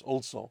this verse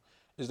also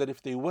is that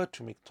if they were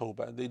to make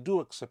tawbah, and they do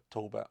accept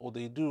tawbah, or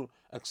they do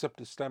accept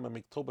Islam and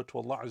make tawbah to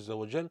Allah Azza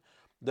wa Jal,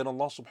 then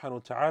Allah subhanahu wa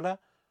ta'ala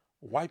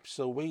wipes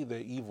away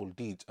their evil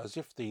deeds as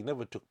if they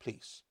never took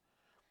place.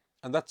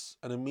 And that's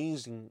an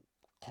amazing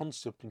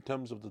concept in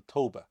terms of the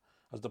tawbah.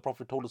 As the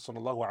Prophet told us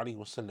sallallahu alaihi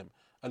wasallam,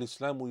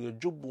 Al-Islamu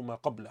yajubbu ma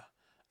qablah.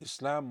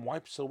 Islam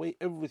wipes away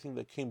everything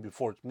that came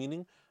before it,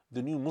 meaning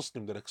the new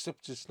Muslim that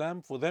accepts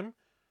Islam, for them,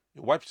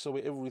 it wipes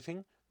away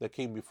everything that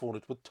came before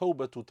it. With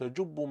tawbah to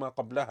tajubbu ma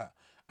qablaha,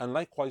 and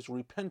likewise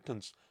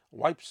repentance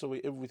wipes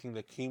away everything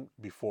that came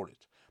before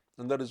it.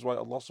 And that is why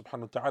Allah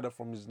subhanahu wa ta'ala,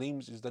 from his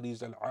names, is that he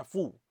is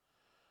Al-Afu.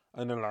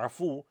 And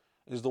Al-Afu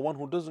is the one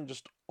who doesn't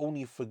just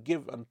only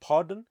forgive and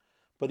pardon,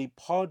 but he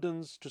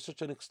pardons to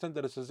such an extent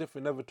that it's as if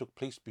it never took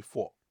place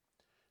before.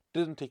 It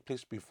didn't take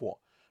place before.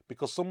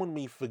 Because someone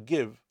may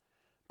forgive,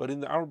 but in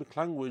the Arabic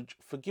language,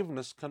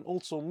 forgiveness can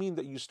also mean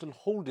that you still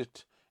hold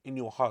it in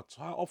your heart.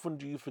 So how often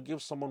do you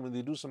forgive someone when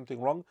they do something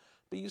wrong,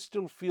 but you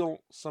still feel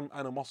some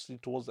animosity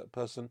towards that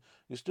person?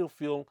 You still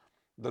feel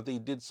that they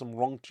did some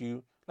wrong to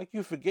you. Like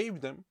you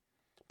forgave them,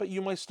 but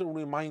you might still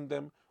remind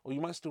them, or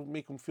you might still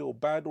make them feel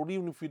bad, or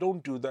even if you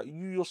don't do that,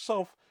 you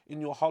yourself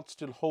in your heart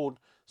still hold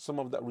some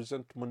of that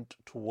resentment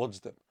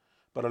towards them.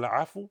 But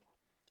al-afu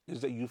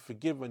is that you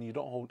forgive and you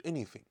don't hold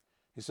anything.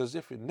 It's as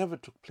if it never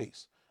took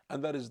place.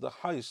 And that is the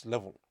highest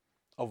level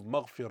of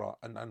maghfirah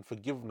and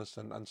forgiveness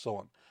and so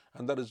on.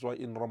 And that is why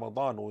in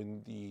Ramadan or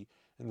in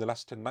the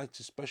last 10 nights,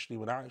 especially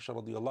when Aisha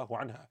radiallahu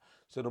anha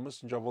said, O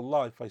Messenger of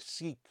Allah, if I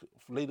seek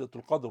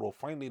Laylatul Qadr or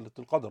find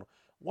Laylatul Qadr,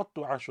 what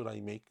dua should I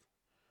make?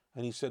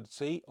 And he said,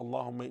 say,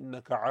 Allahumma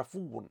innaka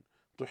afuun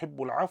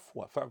tuhibbul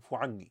afwa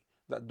fa'fu anni.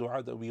 That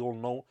dua that we all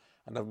know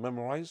and have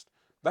memorized,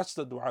 that's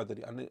the dua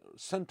and it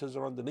centers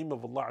around the name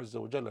of Allah Azza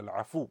wa Jalla,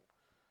 al-afu.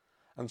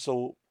 And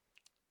so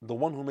the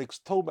one who makes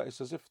tawbah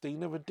is as if they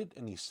never did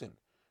any sin.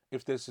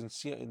 If they're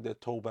sincere in their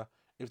tawbah,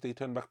 if they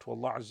turn back to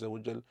Allah Azza wa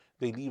Jal,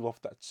 they leave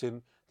off that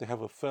sin, they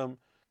have a firm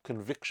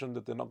conviction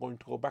that they're not going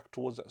to go back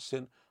towards that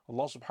sin,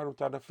 Allah subhanahu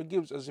wa ta'ala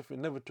forgives as if it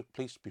never took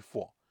place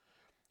before.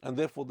 And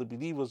therefore the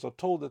believers are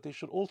told that they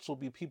should also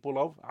be people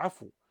of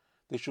afu.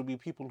 They should be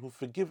people who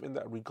forgive in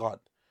that regard.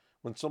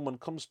 When someone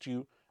comes to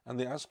you and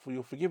they ask for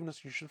your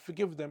forgiveness, you should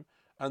forgive them.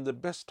 And the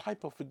best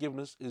type of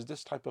forgiveness is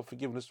this type of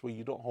forgiveness where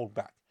you don't hold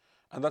back.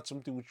 And that's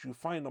something which you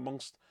find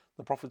amongst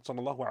the Prophet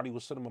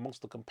ﷺ,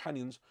 amongst the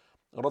companions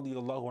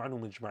radiallahu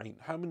anhum ajma'in.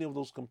 How many of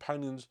those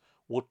companions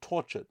were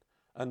tortured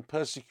and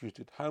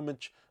persecuted? How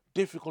much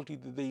difficulty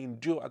did they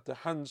endure at the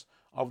hands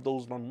of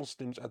those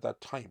non-Muslims at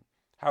that time?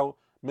 How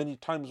many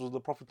times was the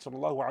Prophet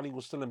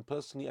ﷺ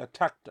personally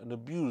attacked and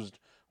abused,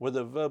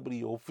 whether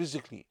verbally or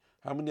physically?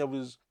 How many of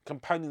his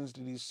companions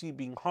did he see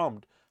being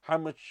harmed? How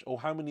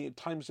many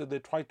times did they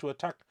try to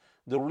attack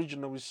the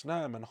religion of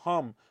Islam and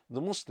harm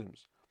the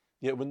Muslims?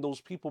 Yet when those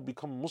people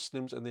become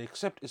Muslims and they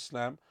accept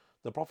Islam,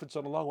 the Prophet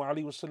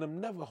ﷺ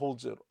never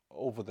holds it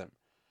over them.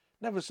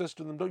 Never says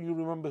to them, don't you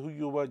remember who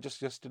you were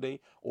just yesterday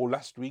or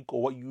last week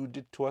or what you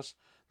did to us?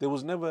 There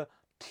was never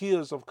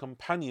tears of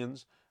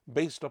companions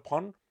based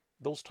upon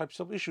those types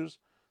of issues.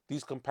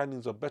 These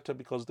companions are better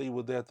because they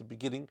were there at the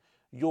beginning.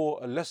 You're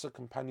a lesser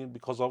companion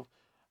because of,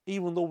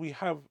 even though we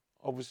have,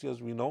 obviously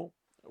as we know,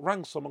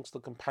 ranks amongst the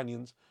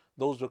companions,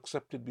 those who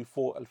accepted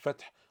before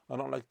Al-Fath are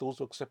not like those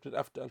who accepted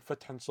after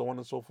Al-Fath and so on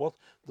and so forth.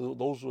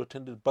 Those who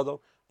attended Badr are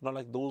not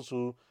like those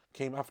who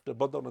came after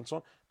Badr and so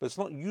on. But it's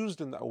not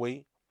used in that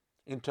way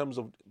in terms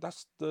of,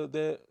 that's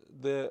their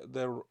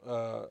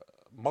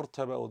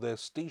martaba or their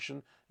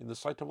station in the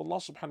sight of Allah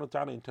subhanahu wa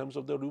ta'ala, in terms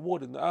of their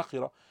reward in the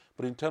akhirah.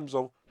 But in terms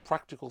of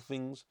practical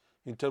things,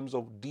 in terms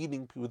of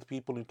dealing with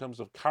people, in terms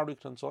of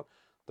character and so on,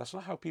 that's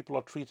not how people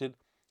are treated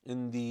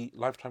in the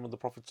lifetime of the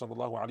Prophet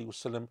sallallahu alaihi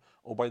wasallam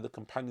or by the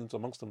companions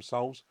amongst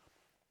themselves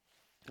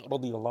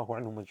radiyallahu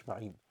anhum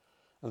ajma'in.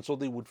 And so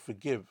they would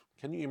forgive.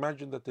 Can you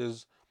imagine that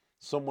there's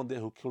someone there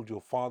who killed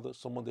your father,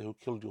 someone there who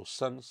killed your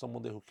son,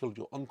 someone there who killed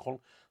your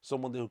uncle,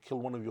 someone there who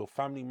killed one of your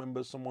family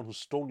members, someone who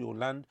stole your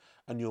land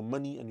and your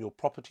money and your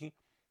property?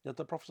 Yet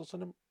the Prophet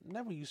ﷺ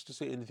never used to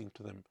say anything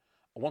to them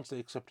once they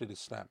accepted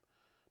Islam.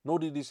 Nor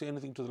did he say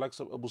anything to the likes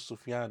of Abu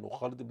Sufyan or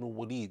Khalid ibn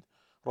Walid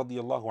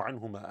radiyallahu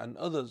anhuma and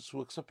others who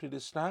accepted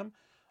Islam,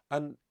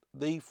 and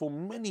they for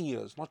many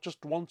years, not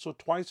just once or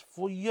twice,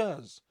 for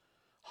years,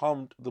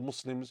 harmed the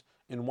Muslims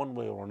in one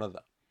way or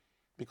another.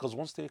 Because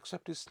once they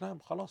accept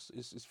Islam, khalas,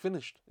 it's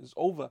finished, it's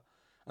over.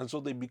 And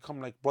so they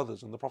become like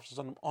brothers, and the Prophet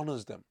ﷺ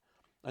honors them.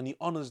 And he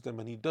honors them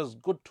and he does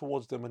good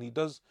towards them, and he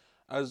does,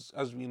 as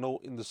we know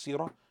in the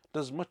seerah,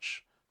 does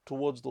much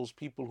towards those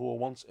people who were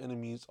once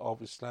enemies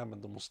of Islam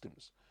and the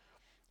Muslims.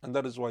 And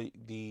that is why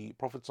the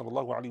Prophet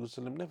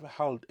ﷺ never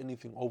held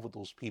anything over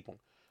those people.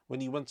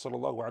 When he went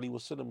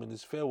ﷺ in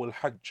his farewell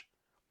Hajj,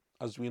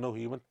 as we know,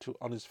 he went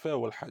on his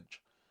farewell Hajj.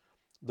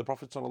 The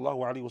Prophet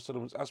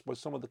ﷺ was asked by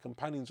some of the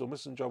companions or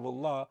Messenger of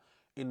Allah,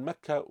 in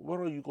Mecca, where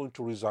are you going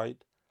to reside?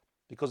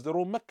 Because they're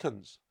all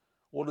Meccans.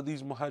 All of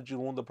these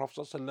Muhajirun, the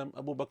Prophet ﷺ,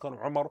 Abu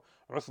Bakr, Umar,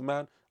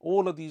 Uthman,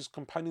 all of these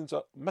companions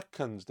are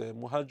Meccans. They're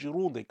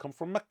Muhajirun, they come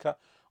from Mecca.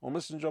 O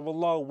Messenger of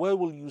Allah, where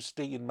will you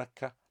stay in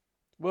Mecca?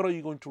 Where are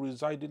you going to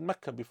reside in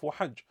Mecca before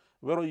Hajj?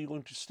 Where are you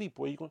going to sleep?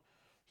 Where are you going?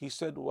 He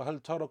said,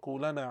 وَهَلْ تَرَكَ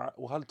لَنَا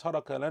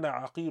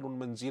عَقِيلٌ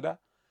مَنْزِلًا?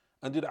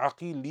 And did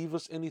Aqil leave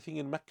us anything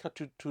in Mecca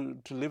to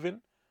live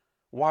in?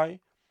 Why?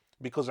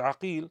 Because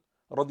Aqil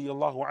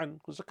radiallahu anhu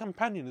was a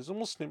companion, is a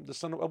Muslim, the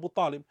son of Abu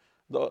Talib,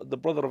 the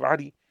brother of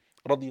Ali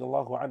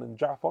radiallahu anhu and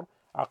Ja'far.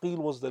 Aqil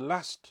was the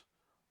last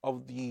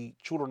of the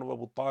children of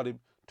Abu Talib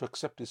to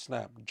accept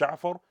Islam.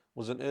 Ja'far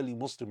was an early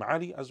Muslim.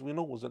 Ali, as we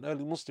know, was an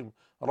early Muslim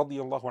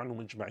radiallahu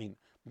anhum ajma'in.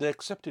 They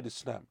accepted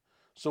Islam.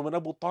 So when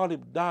Abu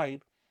Talib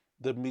died,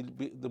 the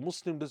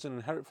Muslim doesn't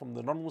inherit from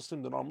the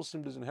non-Muslim, the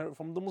non-Muslim doesn't inherit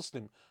from the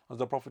Muslim, as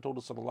the Prophet told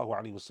us sallallahu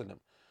alaihi wasallam.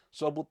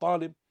 So Abu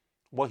Talib,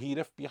 what he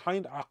left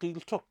behind,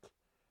 Aqil took,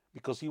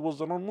 because he was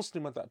a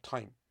non-Muslim at that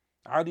time.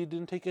 Ali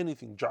didn't take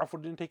anything.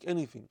 Ja'far didn't take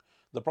anything.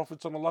 The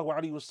Prophet sallallahu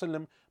alaihi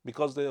wasallam,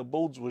 because their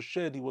abodes were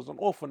shared, he was an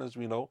orphan, as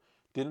we know,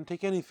 didn't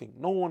take anything.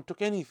 No one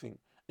took anything.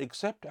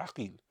 except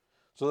Aqil.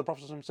 So the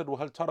Prophet said,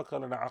 وَهَلْ تَرَكَ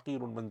لَنَا عَقِيلٌ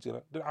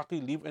مَنْزِلًا. Did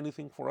Aqil leave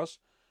anything for us?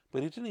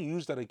 But he didn't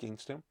use that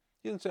against him.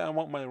 He didn't say, I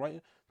want my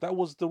right. That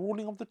was the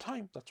ruling of the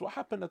time. That's what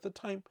happened at the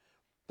time.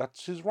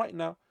 That's his right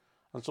now.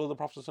 And so the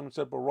Prophet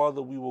said, but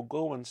rather we will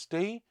go and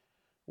stay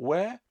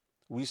where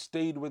we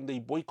stayed when they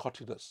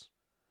boycotted us.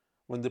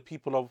 When the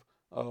people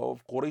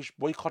of Quraysh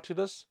boycotted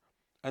us,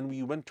 and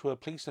we went to a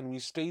place and we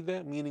stayed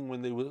there, meaning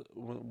when they were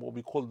what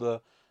we call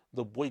the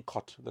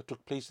boycott that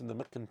took place in the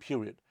Meccan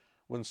period,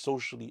 when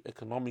socially,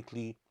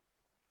 economically,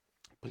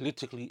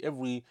 politically,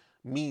 every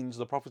means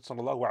the Prophet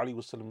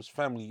ﷺ's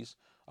families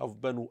of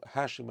Banu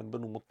Hashim and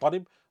Banu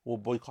Muttalib were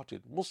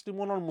boycotted. Muslim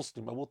or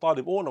non-Muslim, Abu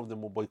Talib, all of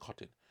them were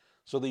boycotted.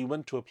 So they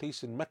went to a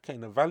place in Mecca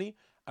in a valley,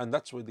 and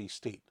that's where they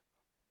stayed.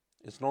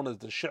 It's known as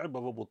the Shi'b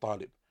of Abu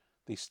Talib.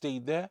 They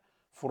stayed there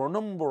for a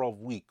number of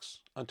weeks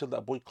until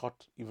that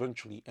boycott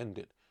eventually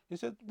ended. He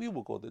said, we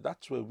will go there.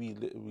 That's where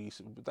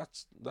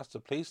that's the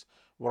place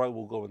where I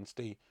will go and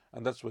stay.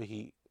 And that's where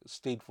he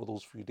stayed for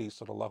those few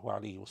days, sallallahu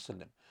alaihi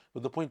wasallam.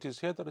 But the point is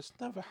here that it's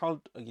never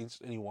held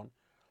against anyone.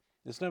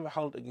 It's never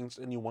held against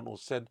anyone or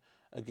said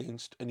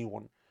against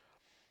anyone.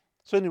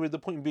 So anyway, the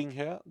point being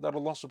here that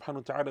Allah subhanahu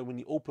wa ta'ala, when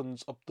He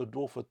opens up the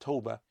door for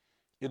tawbah,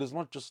 it is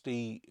not just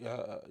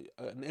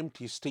an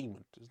empty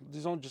statement.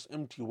 These aren't just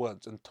empty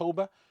words. And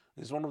tawbah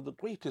is one of the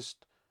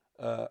greatest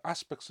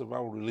aspects of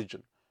our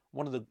religion.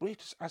 One of the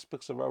greatest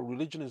aspects of our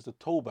religion is the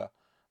tawbah,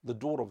 the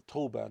door of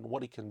tawbah, and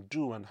what it can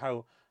do and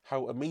how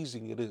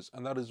amazing it is.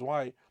 And that is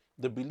why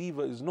the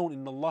believer is known,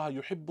 Inna Allah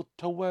yuhibbu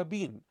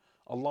tawabin.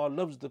 Allah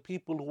loves the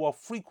people who are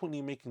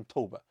frequently making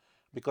tawbah,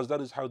 because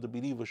that is how the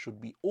believer should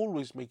be,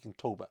 always making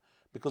tawbah,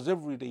 because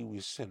every day we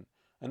sin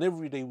and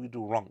every day we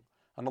do wrong.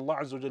 And Allah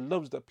Azza wa Jal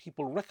loves that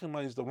people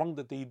recognize the wrong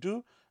that they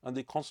do and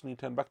they constantly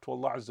turn back to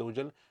Allah Azza wa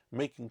Jal,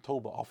 making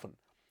tawbah often.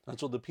 And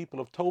so the people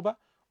of tawbah,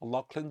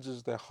 Allah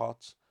cleanses their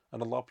hearts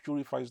and Allah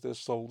purifies their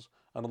souls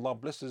and Allah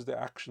blesses their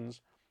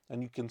actions.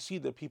 And you can see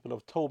the people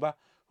of tawbah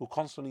who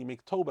constantly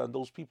make tawbah, and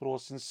those people who are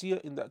sincere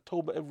in that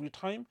tawbah every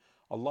time,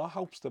 Allah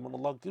helps them and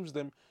Allah gives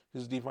them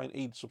His divine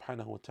aid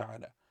subhanahu wa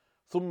ta'ala.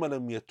 ثُمَّ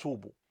لَمْ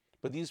يَتُوبُوا.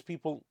 But these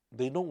people,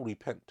 they don't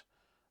repent.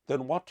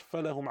 Then what?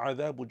 فَلَهُمْ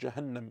عَذَابُ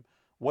جَهَنَّمْ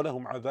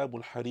وَلَهُمْ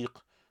عَذَابُ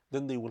الْحَرِيقِ.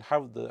 Then they will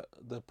have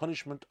the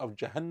punishment of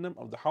Jahannam,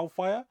 of the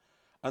hellfire,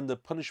 and the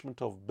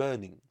punishment of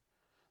burning.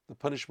 The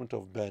punishment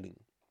of burning.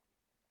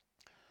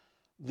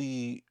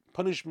 The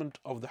punishment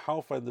of the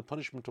hellfire and the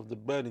punishment of the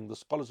burning, the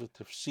scholars of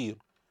tafsir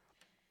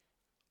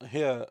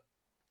here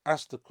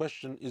ask the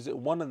question, is it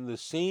one and the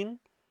same,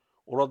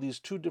 or are these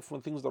two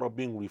different things that are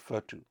being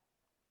referred to?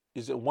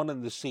 Is it one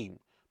and the same?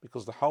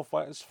 Because the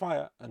hellfire is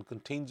fire and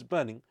contains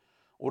burning.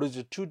 Or is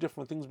it two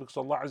different things? Because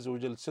Allah Azza wa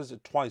Jalla says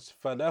it twice.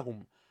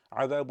 فَلَهُمْ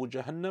عَذَابُ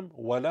جَهَنَّمْ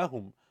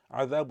وَلَهُمْ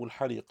عَذَابُ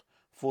الْحَرِيقِ.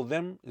 For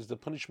them is the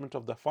punishment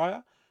of the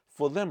fire.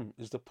 For them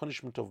is the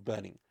punishment of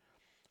burning.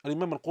 And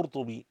Imam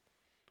al-Qurtubi,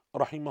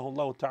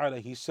 rahimahullah ta'ala,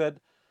 he said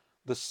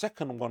the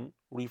second one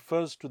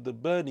refers to the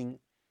burning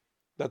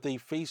that they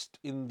faced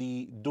in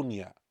the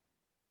dunya.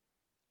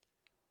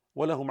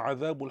 وَلَهُمْ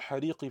عَذَابُ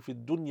الْحَرِيقِ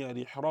فِي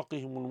الدُّنْيَا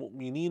لِإِحْرَاقِهِمُ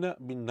الْمُؤْمِنِينَ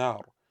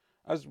بِالنَّارِ.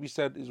 As we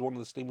said, is one of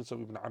the statements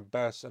of Ibn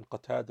Abbas and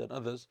Qatada and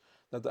others,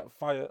 that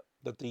fire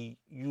that they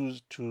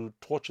used to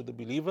torture the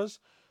believers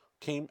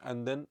came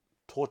and then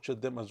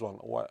tortured them as well.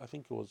 Or I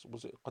think it was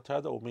it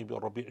Qatada or maybe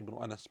Rabi' ibn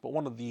Anas, but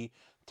one of the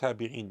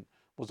tabi'in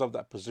was of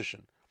that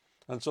position.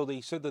 And so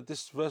they said that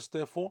this verse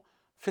therefore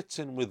fits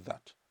in with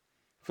that.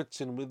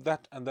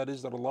 And that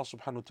is that Allah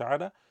subhanahu wa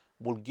ta'ala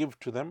will give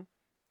to them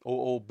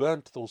or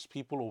burn those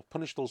people or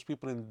punish those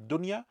people in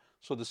dunya.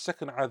 So the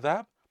second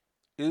adhab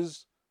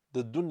is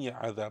the dunya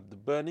adhab. The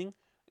burning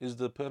is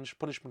the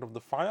punishment of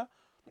the fire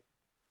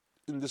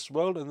in this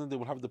world, and then they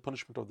will have the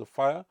punishment of the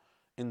fire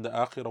in the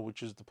akhirah,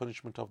 which is the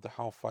punishment of the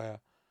hellfire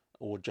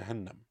or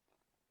Jahannam.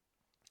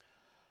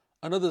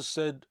 Another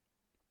said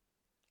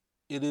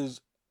it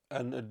is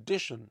an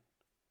addition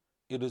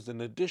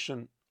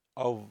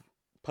of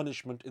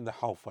punishment in the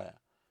hellfire.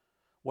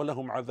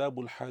 وَلَهُمْ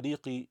عَذَابُ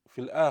الْحَرِيقِ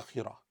فِي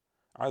الْآخِرَةِ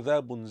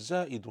عَذَابٌ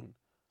زَائِدٌ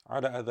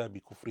عَلَى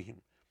عَذَابِ كُفْرِهِمْ.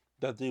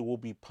 That they will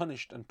be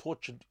punished and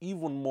tortured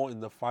even more in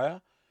the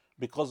fire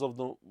because of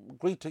the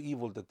greater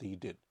evil that they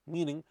did.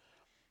 Meaning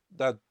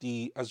that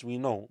as we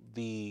know,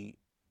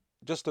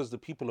 just as the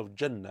people of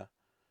Jannah,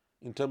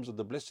 in terms of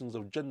the blessings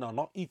of Jannah, are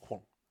not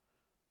equal.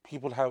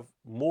 People have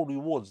more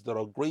rewards. There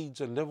are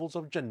grades and levels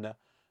of Jannah.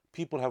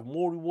 People have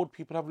more reward,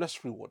 people have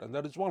less reward. And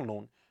that is well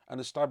known and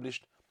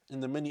established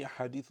in the many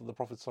hadith of the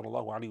Prophet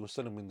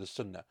ﷺ in the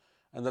Sunnah.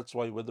 And that's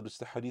why whether it's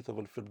the hadith of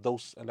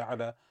Al-Firdaus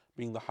Al-A'la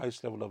being the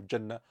highest level of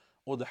Jannah,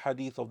 or the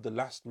hadith of the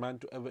last man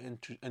to ever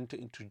enter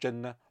into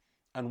Jannah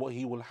and what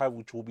he will have,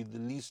 which will be the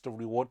least of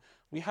reward,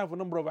 we have a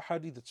number of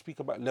hadith that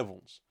speak about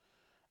levels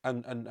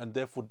and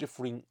therefore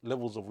differing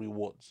levels of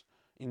rewards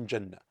in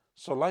Jannah.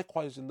 So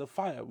likewise in the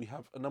fire, we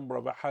have a number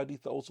of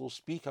hadith that also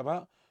speak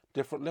about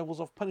different levels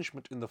of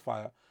punishment in the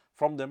fire.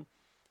 From them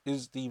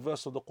is the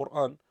verse of the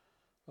Quran,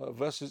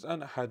 verses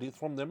and hadith.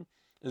 From them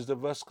is the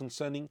verse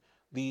concerning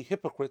the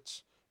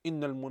hypocrites. إِنَّ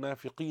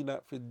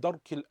الْمُنَافِقِينَ فِي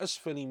الدَّرْكِ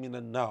الْأَسْفَلِ مِنَ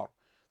النَّارِ.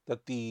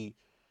 that the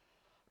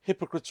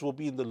hypocrites will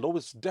be in the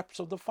lowest depths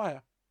of the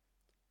fire.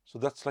 So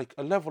that's like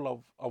a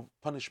level of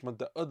punishment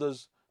that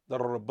others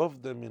that are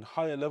above them in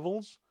higher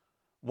levels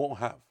won't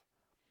have.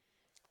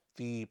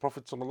 The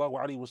Prophet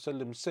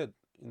ﷺ said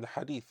in the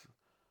hadith,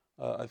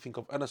 I think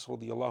of Anas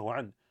radiallahu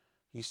an,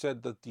 he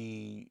said that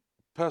the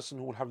person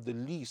who will have the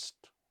least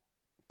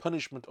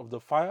punishment of the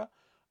fire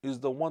is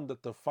the one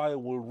that the fire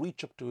will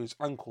reach up to his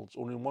ankles,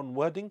 or in one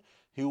wording,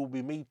 he will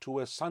be made to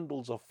wear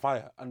sandals of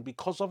fire, and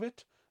because of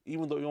it,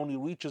 even though it only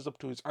reaches up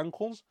to his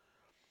ankles,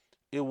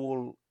 it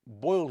will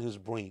boil his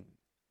brain.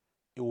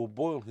 It will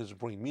boil his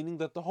brain, meaning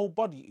that the whole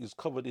body is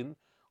covered in,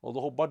 or the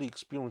whole body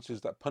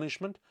experiences that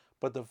punishment,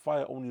 but the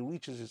fire only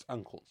reaches his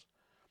ankles.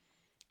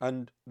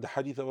 And the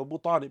hadith of Abu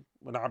Talib,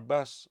 when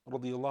Abbas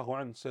radiallahu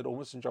anhu said, O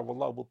Messenger of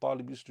Allah, Abu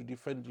Talib used to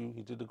defend you,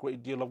 he did a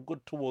great deal of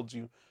good towards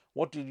you.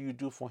 What did you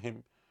do for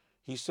him?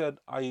 He said,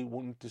 I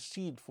will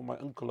intercede for my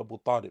uncle Abu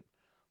Talib,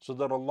 so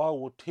that Allah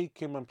will take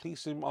him and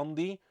place him on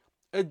the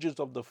edges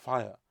of the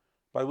fire,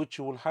 by which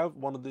he will have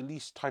one of the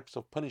least types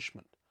of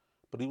punishment.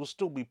 But he will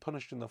still be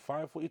punished in the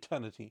fire for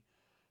eternity.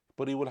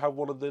 But he will have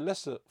one of the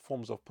lesser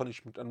forms of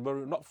punishment, and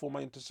were it not for my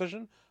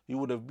intercession, he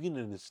would have been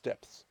in its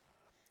depths.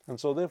 And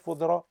so therefore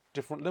there are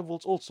different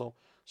levels also.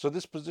 So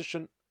this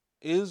position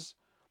is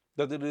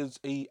that it is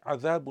a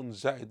adhabun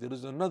zaid, there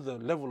is another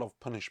level of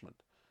punishment.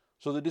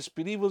 So the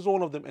disbelievers,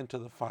 all of them enter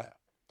the fire.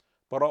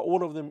 But are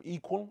all of them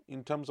equal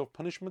in terms of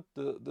punishment?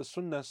 The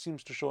sunnah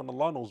seems to show, and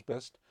Allah knows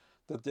best,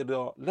 that there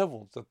are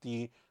levels, that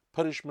the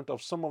punishment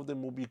of some of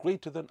them will be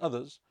greater than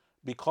others,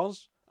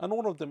 because, and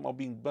all of them are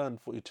being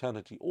burned for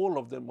eternity. All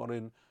of them are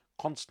in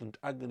constant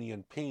agony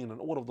and pain and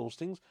all of those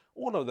things.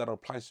 All of that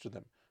applies to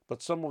them.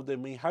 But some of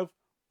them may have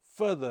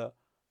further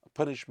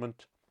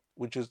punishment,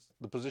 which is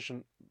the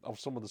position of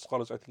some of the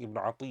scholars. I think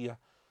Ibn Atiyah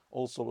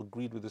also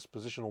agreed with this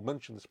position, or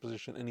mentioned this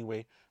position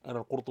anyway, and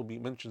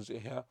Al-Qurtubi mentions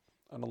it here,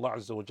 and Allah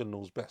Azza wa Jal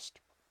knows best.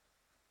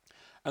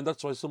 And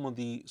that's why some of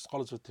the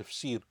scholars of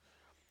tafsir,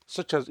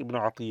 such as Ibn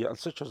Atiyah and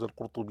such as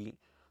Al-Qurtubi,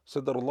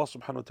 said that Allah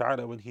subhanahu wa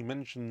ta'ala, when He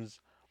mentions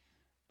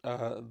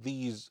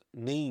these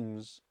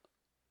names,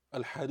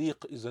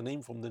 Al-Hariq is a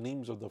name from the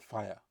names of the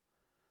fire,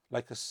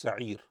 like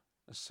As-Sa'ir.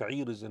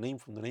 As-Sa'ir is a name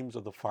from the names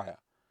of the fire.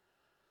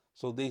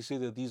 So they say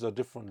that these are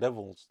different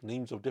levels,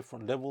 names of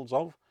different levels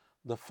of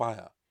the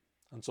fire.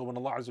 And so when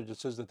Allah Azza wa Jalla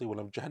says that they will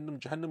have Jahannam,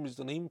 Jahannam is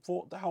the name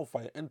for the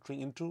hellfire,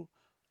 entering into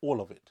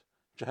all of it.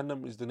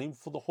 Jahannam is the name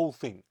for the whole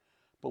thing.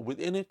 But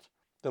within it,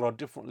 there are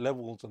different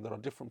levels and there are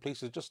different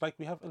places, just like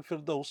we have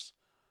Al-Firdaus,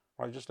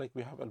 right? Just like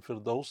we have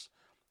Al-Firdaus.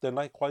 Then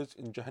likewise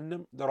in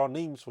Jahannam, there are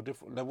names for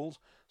different levels.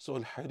 So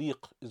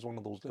Al-Hariq is one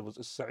of those levels.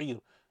 As-Sa'ir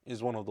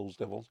is one of those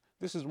levels.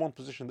 This is one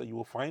position that you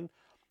will find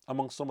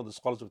among some of the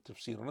scholars of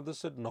tafsir. And others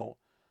said no.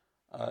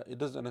 It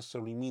doesn't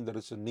necessarily mean that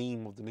it's a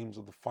name of the names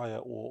of the fire,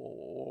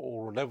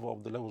 or a level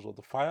of the levels of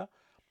the fire,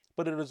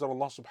 but it is that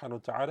Allah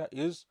subhanahu wa ta'ala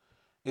is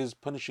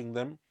punishing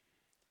them,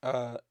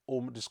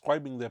 or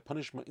describing their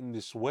punishment in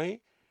this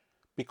way,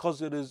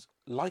 because it is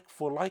like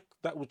for like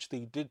that which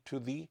they did to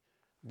the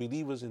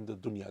believers in the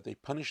dunya. They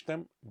punished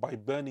them by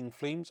burning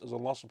flames, as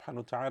Allah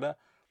subhanahu wa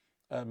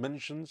ta'ala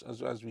mentions,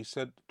 as we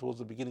said towards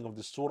the beginning of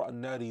this surah,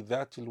 An-Nari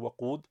Dhatil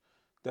Waqud,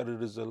 that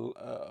it is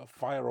a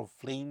fire of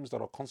flames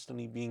that are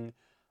constantly being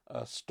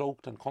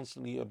stoked and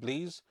constantly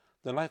ablaze.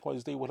 Then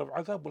likewise they will have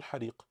Adhab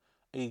al-Hariq,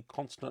 a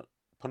constant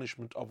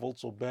punishment of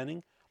also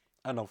burning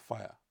and of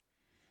fire.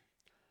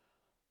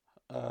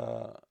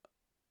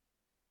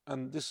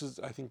 And this is,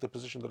 I think, the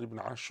position that Ibn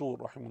Ashur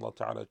rahimahullah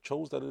ta'ala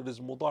chose, that it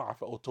is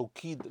muda'afa or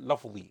tawqid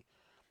lafzi,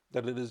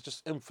 that it is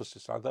just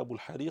emphasis. Adhab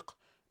al-Hariq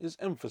is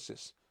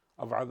emphasis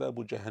of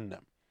Adhab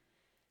Jahannam.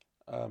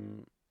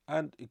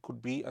 And it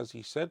could be, as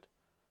he said,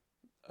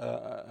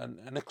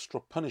 an extra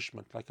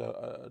punishment, like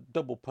a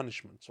double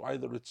punishment. So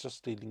either it's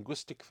just a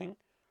linguistic thing,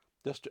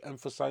 just to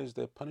emphasize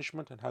their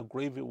punishment and how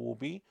grave it will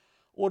be,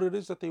 or it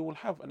is that they will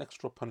have an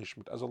extra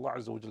punishment, as Allah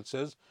Azza wa Jal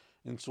says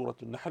in Surah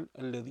Al-Nahl,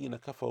 الَّذِينَ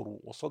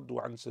كَفَرُوا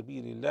وَصَدُّوا عَنْ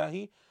سَبِيلِ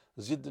اللَّهِ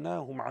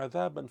زِدْنَاهُمْ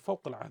عَذَابًا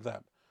فَوْقَ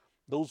الْعَذَابِ.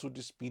 Those who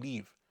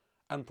disbelieve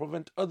and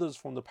prevent others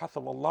from the path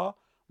of Allah,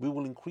 we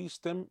will increase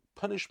them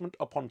punishment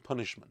upon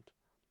punishment.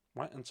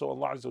 Right? And so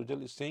Allah Azza wa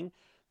Jal is saying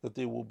that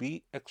there will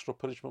be extra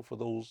punishment for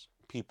those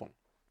people.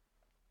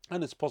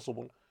 And it's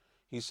possible,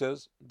 he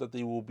says, that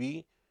they will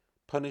be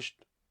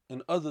punished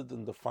in other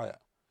than the fire.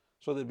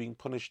 So they're being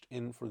punished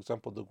in, for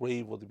example, the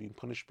grave, or they're being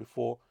punished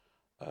before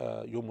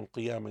Yawm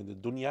al-Qiyamah in the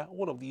dunya.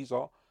 All of these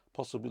are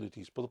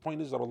possibilities. But the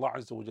point is that Allah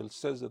Azza wa Jal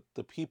says that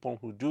the people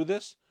who do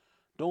this,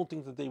 don't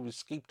think that they've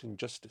escaped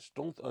injustice.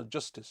 Don't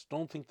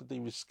think that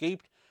they've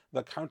escaped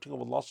the accounting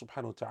of Allah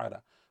subhanahu wa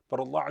ta'ala. But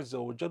Allah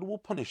Azza wa Jal will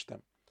punish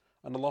them.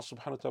 And Allah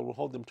subhanahu wa ta'ala will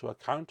hold them to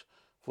account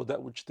for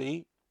that which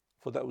they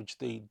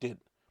did.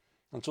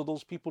 And so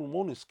those people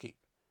won't escape.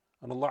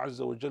 And Allah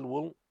Azza wa Jal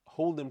will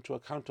hold them to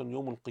account on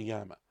Yawm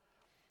al-Qiyamah.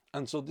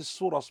 And so this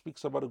surah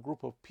speaks about a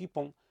group of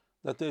people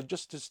that their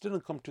justice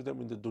didn't come to them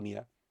in the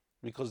dunya,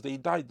 because they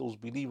died, those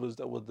believers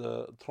that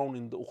were thrown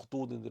in the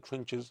ukhdud, in the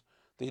trenches.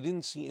 They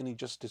didn't see any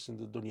justice in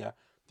the dunya.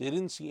 They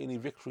didn't see any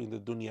victory in the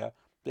dunya.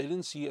 They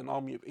didn't see an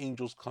army of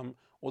angels come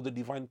or the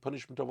divine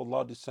punishment of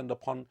Allah descend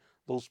upon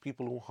those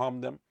people who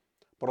harmed them.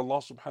 But Allah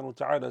subhanahu wa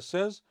ta'ala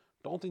says,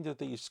 don't think that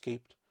they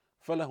escaped.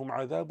 فَلَهُمْ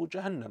عَذَابُ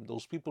جَهَنَّمْ.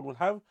 Those people will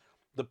have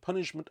the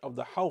punishment of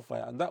the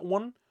hellfire. And that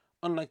one,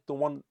 unlike the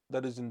one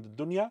that is in the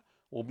dunya,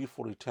 will be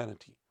for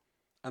eternity.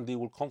 And they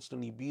will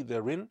constantly be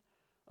therein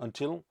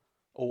until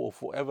or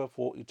forever,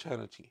 for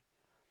eternity.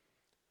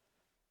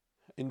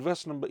 In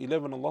verse number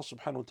 11, Allah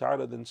subhanahu wa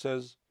ta'ala then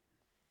says,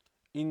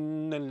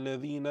 إن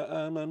الذين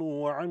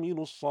آمنوا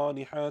وعملوا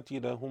الصالحات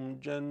لهم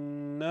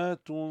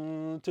جنات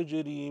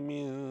تجري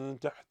من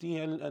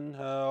تحتها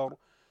الأنهار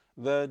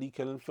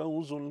ذلك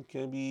الفوز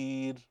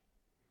الكبير.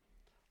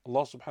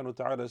 Allah subhanahu wa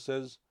ta'ala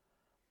says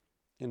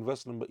in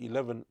verse number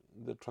 11,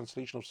 the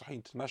translation of Sahih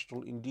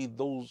International, indeed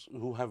those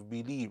who have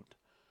believed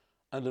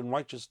and in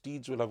righteous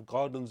deeds will have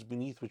gardens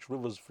beneath which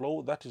rivers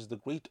flow. That is the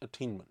great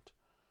attainment.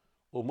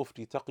 O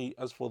Mufti Taqi,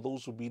 as for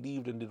those who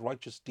believed and did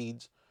righteous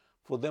deeds,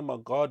 for them are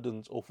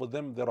gardens, or for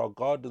them there are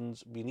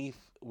gardens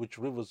beneath which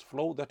rivers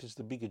flow. That is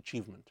the big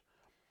achievement.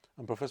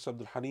 And Professor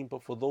Abdul Halim,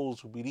 but for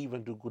those who believe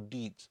and do good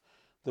deeds,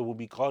 there will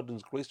be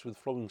gardens graced with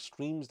flowing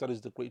streams. That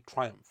is the great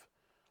triumph.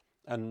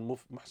 And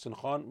Muhsin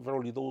Khan,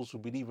 verily those who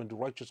believe and do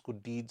righteous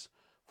good deeds,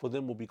 for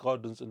them will be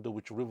gardens under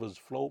which rivers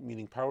flow,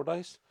 meaning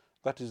paradise.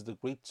 That is the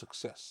great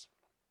success.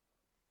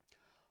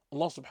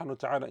 Allah subhanahu wa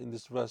ta'ala in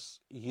this verse,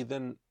 He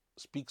then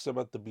speaks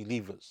about the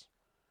believers.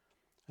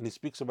 And He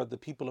speaks about the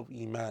people of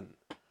Iman.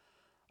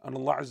 And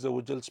Allah Azza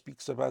wa Jal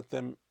speaks about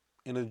them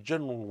in a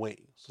general way.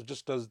 So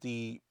just as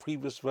the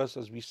previous verse,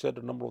 as we said,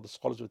 a number of the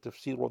scholars of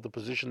tafsir were of the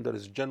position that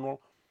is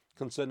general,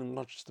 concerning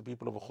not just the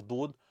people of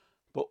Hudud,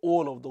 but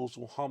all of those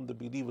who harm the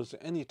believers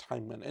at any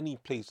time and any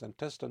place and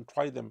test and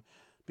try them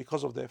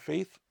because of their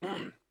faith.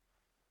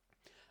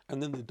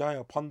 And then they die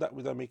upon that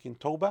without making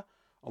tawbah.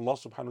 Allah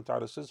subhanahu wa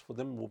ta'ala says, for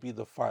them will be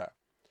the fire.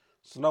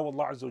 So now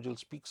Allah Azza wa Jal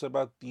speaks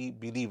about the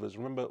believers.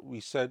 Remember we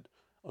said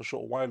a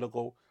short while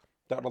ago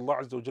that Allah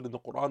Azza wa Jal in the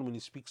Quran, when He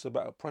speaks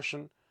about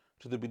oppression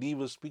to the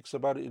believers, speaks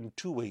about it in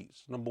two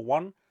ways. Number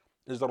one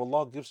is that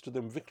Allah gives to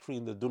them victory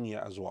in the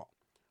dunya as well.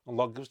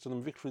 Allah gives to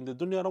them victory in the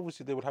dunya, and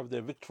obviously they will have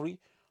their victory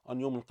on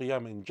Yawm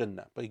al-Qiyamah in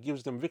Jannah. But He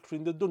gives them victory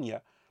in the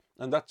dunya,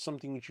 and that's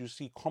something which you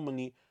see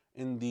commonly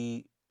in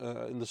the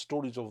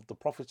stories of the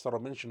prophets that are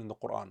mentioned in the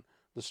Quran.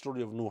 The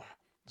story of Nuh,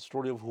 the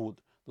story of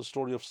Hud, the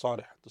story of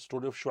Salih, the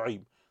story of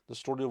Shu'aib, the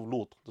story of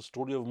Lut, the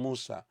story of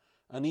Musa,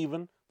 and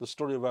even the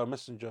story of our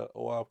messenger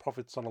or our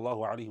Prophet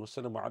sallallahu alaihi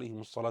wasallam alayhi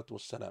salatu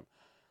wassalam.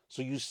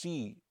 So you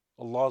see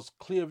Allah's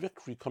clear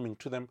victory coming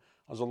to them,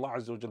 as Allah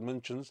Azza wa Jal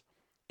mentions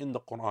in the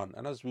Quran,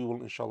 and as we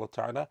will inshallah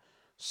ta'ala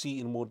see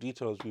in more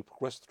detail as we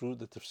progress through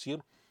the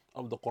tafsir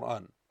of the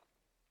Quran.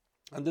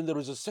 And then there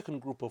is a second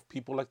group of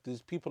people, like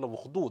these people of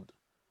Hudud,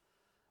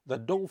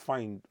 that don't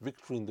find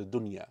victory in the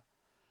dunya,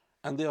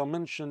 and they are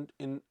mentioned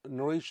in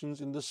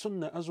narrations in the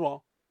Sunnah as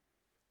well,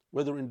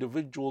 whether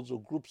individuals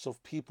or groups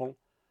of people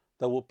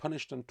that were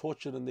punished and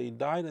tortured and they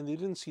died and they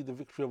didn't see the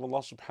victory of Allah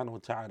subhanahu wa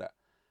ta'ala.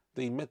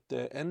 They met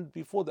their end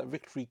before that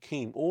victory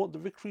came, or the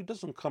victory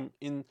doesn't come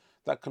in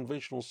that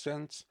conventional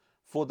sense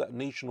for that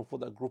nation or for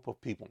that group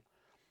of people.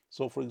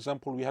 So for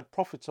example, we had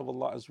prophets of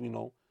Allah, as we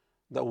know,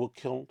 that were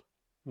killed,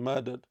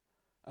 murdered,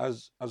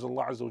 as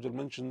Allah Azza wa Jal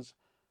mentions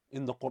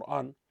in the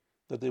Quran,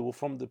 that they were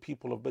from the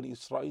people of Bani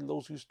Israel,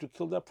 those who used to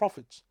kill their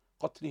prophets.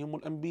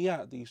 قَتْلِهِمُ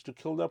الْأَنْبِيَاء, they used to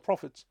kill their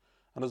prophets.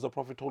 And as the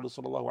Prophet told us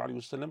sallallahu alaihi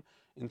wasallam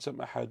in some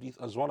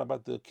ahadith as well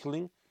about the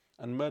killing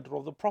and murder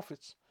of the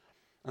prophets.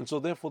 And so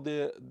therefore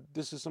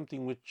this is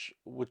something which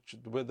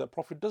where the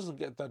Prophet doesn't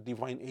get that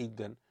divine aid,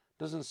 then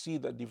doesn't see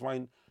that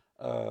divine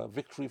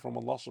victory from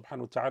Allah subhanahu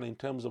wa ta'ala in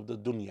terms of the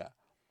dunya.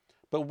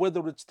 But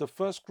whether it's the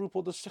first group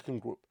or the second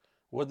group,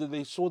 whether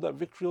they saw that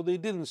victory or they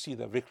didn't see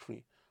that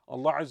victory,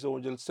 Allah Azza wa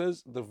Jal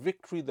says the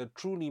victory that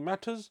truly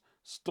matters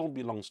still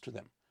belongs to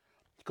them.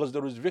 Because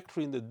there is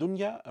victory in the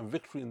dunya and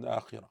victory in the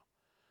akhirah.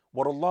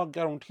 What Allah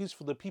guarantees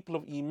for the people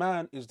of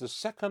Iman is the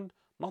second,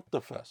 not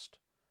the first.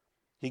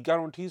 He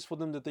guarantees for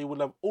them that they will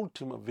have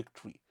ultimate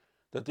victory,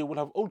 that they will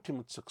have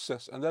ultimate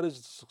success, and that is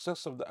the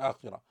success of the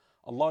akhirah.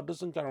 Allah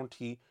doesn't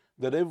guarantee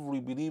that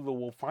every believer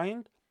will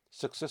find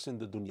success in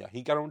the dunya.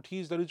 He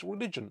guarantees that his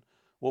religion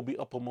will be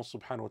uppermost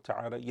subhanahu wa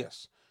ta'ala,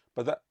 yes.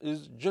 But that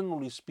is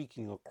generally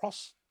speaking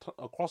across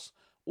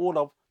all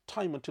of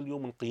time until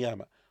Yawm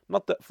al-Qiyamah.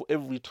 Not that for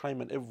every time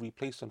and every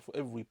place and for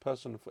every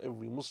person and for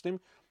every Muslim,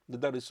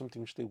 that is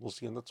something which they will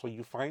see. And that's why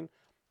you find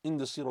in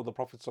the seerah of the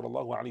Prophet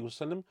sallallahu alaihi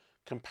wasallam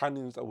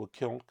companions that were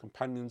killed,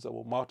 companions that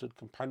were martyred,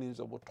 companions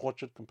that were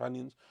tortured,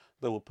 companions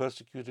that were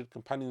persecuted,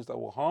 companions that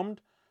were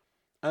harmed,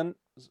 and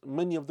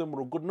many of them,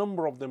 or a good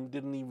number of them,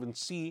 didn't even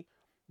see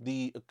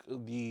the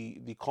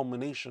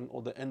culmination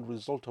or the end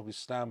result of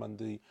Islam and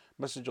the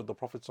message of the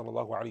Prophet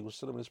sallallahu alaihi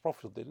wasallam and his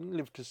Prophet. They didn't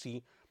live to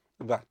see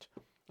that,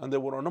 and there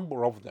were a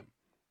number of them.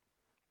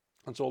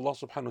 And so Allah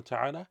subhanahu wa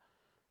ta'ala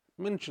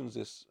mentions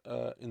this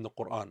in the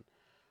Quran.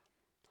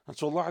 And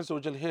so Allah Azza wa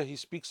Jal here, He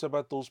speaks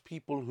about those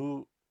people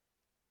who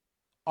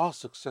are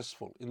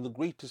successful in the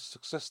greatest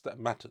success that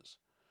matters.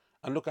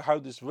 And look at how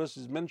this verse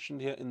is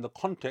mentioned here in the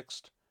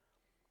context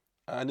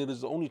and it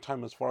is the only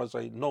time, as far as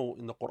I know,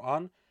 in the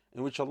Quran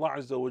in which Allah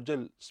Azza wa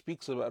Jal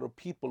speaks about a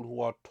people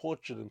who are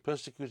tortured and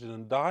persecuted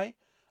and die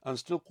and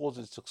still calls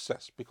it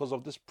success because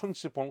of this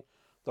principle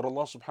that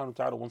Allah subhanahu wa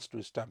ta'ala wants to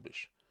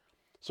establish.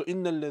 So,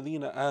 إِنَّ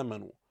الَّذِينَ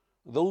آمَنُوا,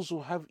 those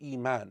who have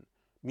Iman,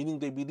 meaning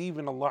they believe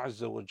in Allah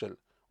Azza wa Jal,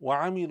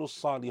 وَعَمِلُوا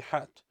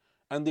الصَّالِحَاتِ,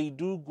 and they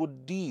do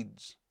good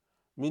deeds,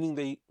 meaning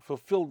they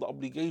fulfill the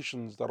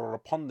obligations that are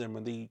upon them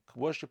and they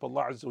worship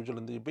Allah Azza wa Jal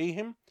and they obey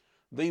Him,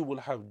 they will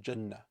have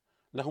Jannah.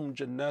 لهم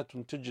جنات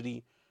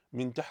تجري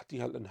من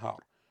تحتها الأنهار.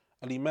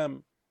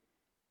 Al-Imam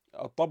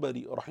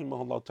Al-Tabari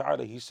rahimahullah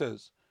ta'ala, he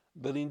says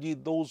that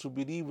indeed those who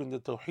believe in the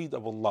Tawheed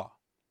of Allah,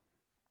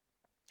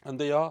 and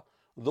they are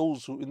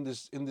those who in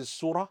this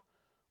surah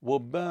were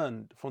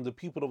banned from the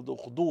people of the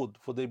Ukhdud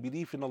for their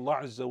belief in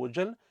Allah Azza wa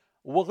Jal,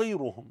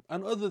 وغيرهم,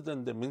 and other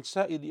than them, من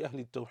سائر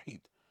أهل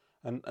التوحيد.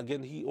 And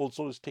again, he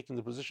also is taking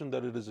the position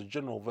that it is a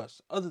general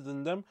verse, other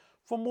than them,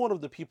 for more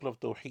of the people of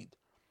Tawheed.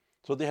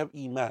 So they have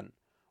Iman.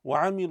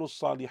 وَعَمِلُوا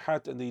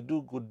الصَّالِحَاتِ, and they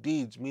do good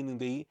deeds,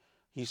 meaning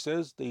he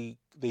says they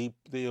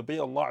obey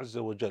Allah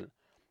Azza wa Jal,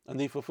 and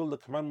they fulfill the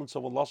commandments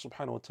of Allah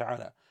subhanahu wa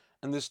ta'ala,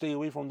 and they stay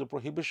away from the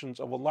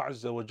prohibitions of Allah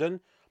Azza wa Jal.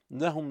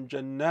 لَهُمْ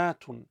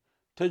جَنَّاتٌ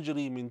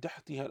تَجْرِي مِن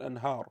تَحْتِهَا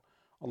الْأَنْهَارُ.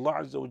 Allah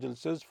Azza wa Jal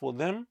says, for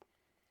them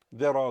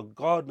there are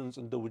gardens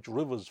under which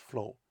rivers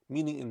flow,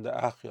 meaning in the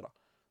Akhirah.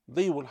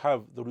 They will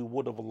have the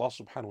reward of Allah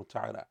subhanahu wa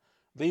ta'ala.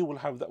 They will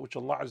have that which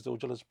Allah Azza wa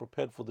Jal has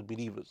prepared for the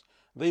believers.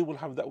 They will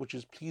have that which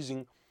is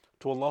pleasing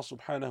to Allah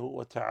subhanahu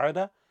wa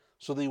ta'ala.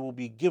 So they will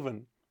be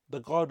given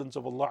the gardens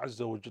of Allah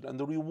Azza wa Jal and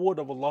the reward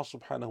of Allah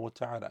subhanahu wa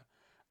ta'ala.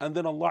 And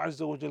then Allah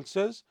Azza wa Jal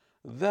says,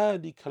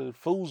 ذَلِكَ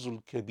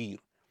الْفَوْزُ الْكَبِيرُ.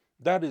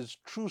 That is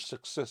true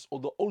success,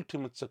 or the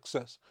ultimate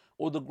success,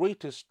 or the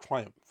greatest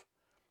triumph.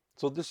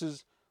 So this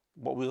is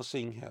what we are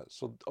saying here.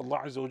 So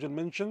Allah Azza wa Jal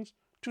mentions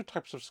two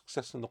types of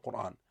success in the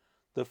Quran.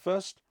 The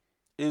first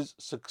is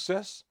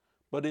success,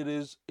 but it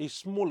is a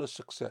smaller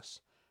success.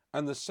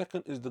 And the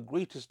second is the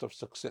greatest of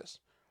success.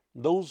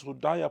 Those who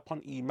die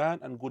upon Iman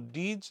and good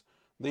deeds,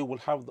 they will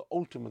have the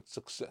ultimate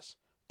success,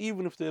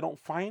 even if they don't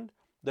find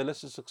the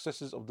lesser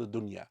successes of the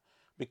dunya.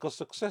 Because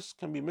success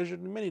can be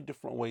measured in many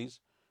different ways.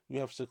 You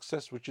have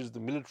success, which is the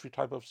military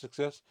type of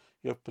success.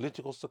 You have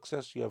political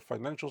success. You have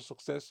financial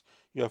success.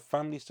 You have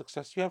family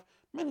success. You have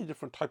many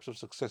different types of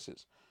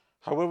successes.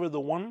 However, the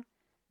one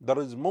that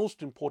is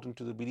most important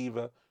to the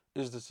believer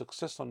is the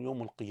success on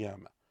Yawm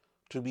al-Qiyamah.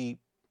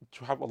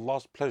 To have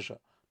Allah's pleasure,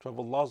 to have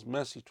Allah's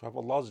mercy, to have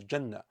Allah's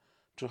Jannah,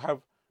 to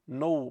have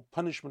no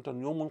punishment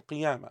on Yawm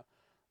al-Qiyamah.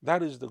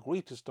 That is the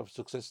greatest of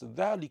success.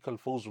 ذَلِكَ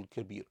الْفَوْزُ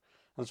الْكَبِيرُ.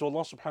 And so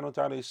Allah subhanahu wa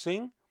ta'ala is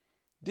saying,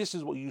 this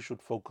is what you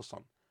should focus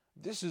on.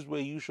 This is where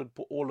you should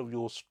put all of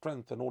your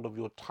strength and all of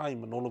your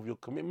time and all of your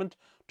commitment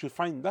to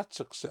find that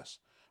success.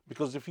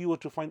 Because if you were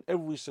to find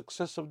every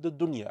success of the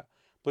dunya,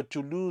 but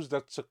to lose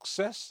that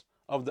success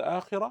of the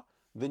akhirah,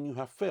 then you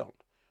have failed.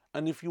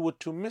 And if you were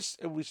to miss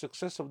every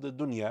success of the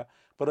dunya,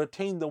 but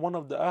attain the one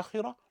of the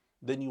akhirah,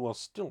 then you are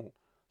still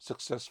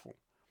successful.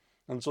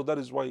 And so that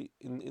is why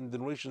in the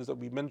narrations that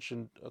we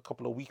mentioned a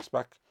couple of weeks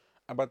back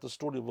about the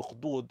story of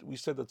Ukhdud, we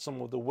said that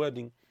some of the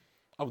wording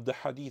of the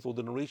hadith or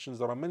the narrations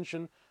that are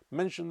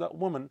mention that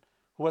woman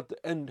who at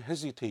the end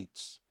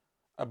hesitates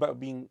about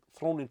being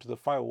thrown into the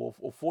fire or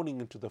falling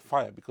into the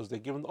fire, because they're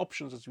given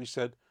options, as we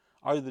said,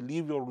 either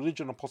leave your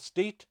religion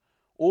apostate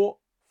or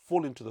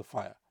fall into the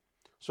fire.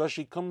 So as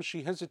she comes,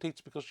 she hesitates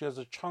because she has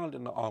a child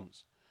in her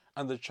arms.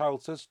 And the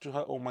child says to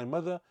her, "Oh, my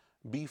mother,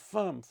 be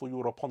firm, for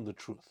you are upon the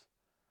truth."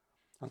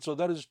 And so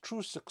that is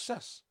true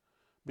success,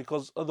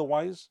 because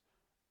otherwise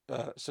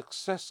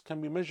success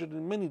can be measured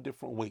in many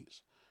different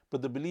ways.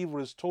 But the believer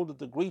is told that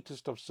the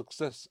greatest of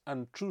success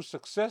and true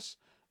success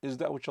is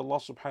that which Allah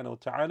subhanahu wa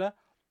ta'ala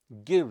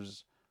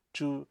gives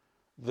to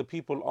the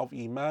people of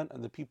Iman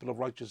and the people of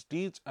righteous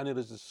deeds, and it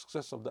is the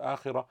success of the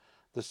Akhirah,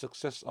 the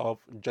success of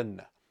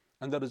Jannah.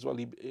 And that is what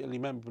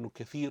Imam Ibn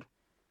Kathir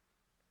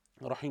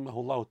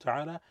rahimahullah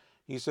ta'ala,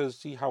 he says,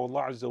 see how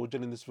Allah Azza wa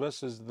Jalla in this verse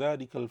says,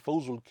 ذَلِكَ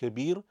الْفَوْزُ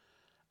الْكَبِيرُ,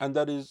 and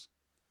that is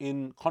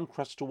in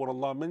contrast to what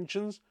Allah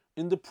mentions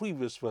in the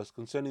previous verse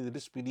concerning the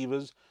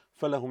disbelievers,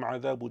 فَلَهُمْ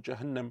عَذَابُ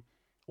جَهَنَّمْ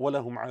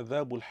وَلَهُمْ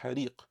عَذَابُ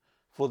الْحَرِيقِ.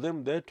 For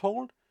them they're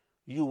told,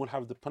 you will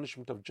have the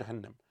punishment of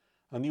Jahannam,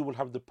 and you will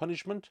have the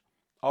punishment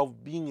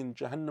of being in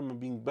Jahannam and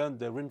being burned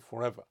therein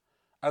forever.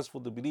 As for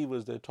the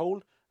believers, they're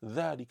told,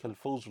 ذَلِكَ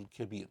الْفَوْزُ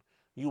الْكَبِيرُ.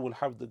 You will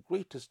have the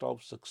greatest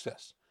of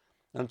success.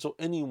 And so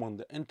anyone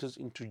that enters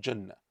into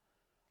Jannah,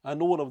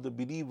 and all of the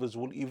believers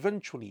will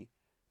eventually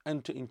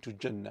enter into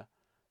Jannah,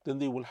 then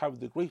they will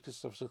have the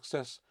greatest of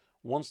success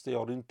once they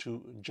are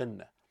into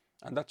Jannah.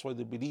 And that's why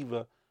the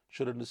believer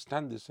should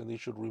understand this, and they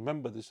should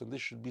remember this, and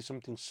this should be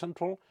something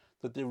central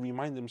that they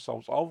remind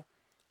themselves of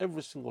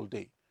every single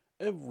day.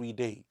 Every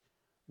day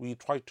we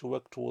try to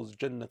work towards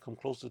Jannah, come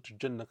closer to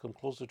Jannah, come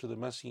closer to the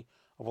mercy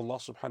of Allah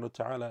subhanahu wa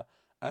ta'ala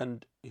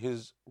and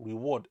His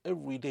reward.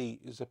 Every day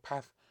is a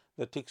path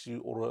that takes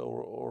you,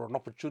 or an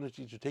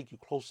opportunity to take you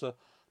closer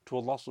to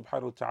Allah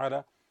subhanahu wa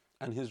ta'ala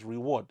and His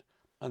reward.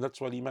 And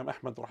that's why Imam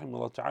Ahmad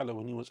rahimahullah ta'ala,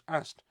 when he was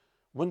asked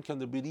When can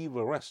the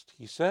believer rest?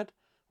 He said,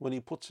 when he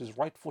puts his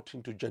right foot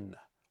into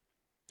Jannah,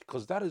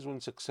 because that is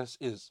when success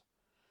is.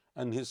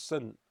 And his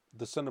son,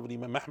 the son of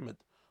Imam Ahmad,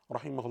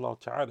 rahimahullah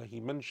ta'ala, he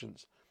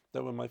mentions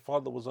that when my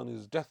father was on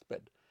his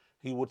deathbed,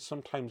 he would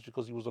sometimes,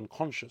 because he was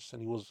unconscious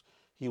and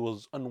he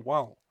was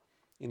unwell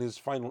in his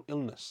final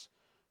illness,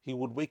 he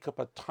would wake up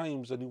at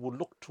times and he would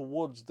look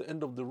towards the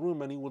end of the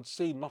room and he would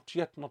say, not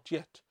yet, not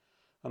yet.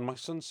 And my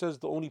son says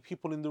the only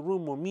people in the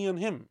room were me and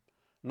him,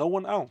 no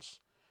one else.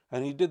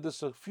 And he did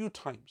this a few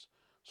times.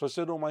 So I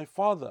said, oh my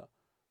father,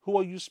 who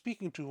are you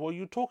speaking to? Who are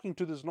you talking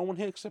to? There's no one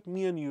here except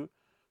me and you.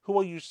 Who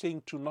are you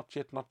saying to, not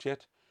yet, not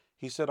yet?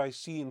 He said, I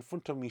see in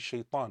front of me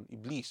Shaitan,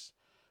 Iblis.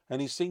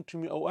 And he's saying to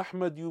me, oh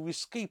Ahmad, you've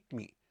escaped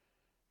me.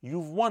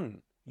 You've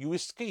won. You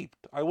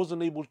escaped. I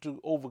wasn't able to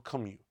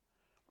overcome you.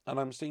 And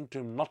I'm saying to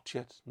him, not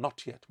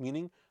yet,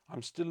 meaning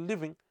I'm still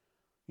living.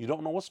 You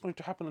don't know what's going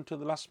to happen until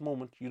the last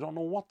moment. You don't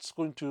know what's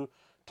going to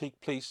take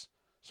place.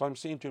 So I'm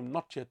saying to him,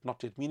 not yet,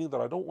 meaning that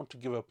I don't want to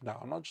give up now.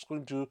 I'm not just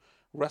going to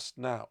rest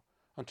now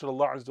until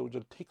Allah Azza wa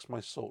Jal takes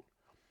my soul.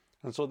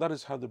 And so that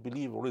is how the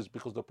believer is,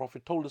 because the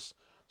Prophet told us,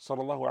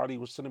 sallallahu alaihi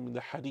wasallam, in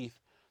the hadith,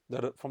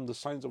 that from the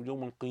signs of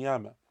Yawm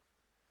al-Qiyamah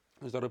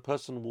is that a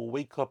person will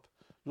wake up,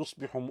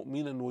 يُصْبِحُ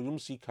مُؤْمِنًا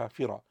وَيُمْسِي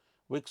كَافِرًا,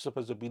 wakes up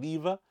as a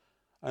believer,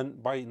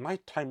 and by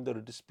night time they're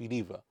a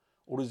disbeliever,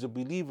 or is a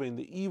believer in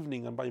the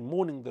evening, and by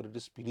morning they're a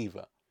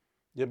disbeliever.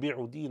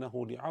 يَبِعُ دِينَهُ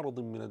لِعَرَضٍ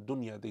مِنَ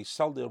الدُّنْيَا, they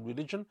sell their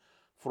religion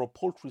for a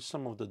paltry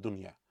sum of the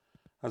dunya.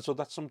 And so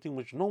that's something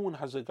which no one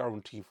has a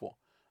guarantee for.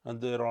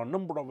 And there are a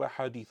number of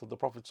ahadith of the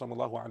Prophet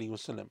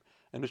ﷺ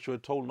in which we are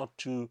told not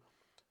to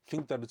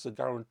think that it's a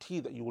guarantee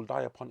that you will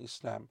die upon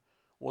Islam,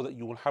 or that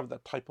you will have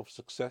that type of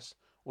success,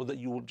 or that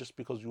you will, just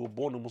because you were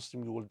born a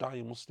Muslim, you will die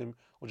a Muslim,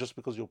 or just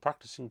because you're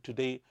practicing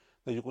today,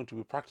 that you're going to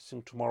be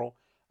practicing tomorrow.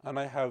 And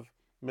may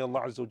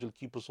Allah Azza wa Jal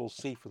keep us all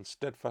safe and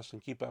steadfast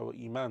and keep our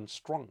iman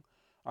strong.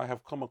 I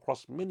have come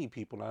across many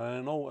people, and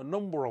I know a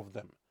number of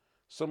them,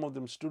 some of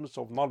them students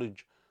of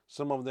knowledge,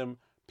 some of them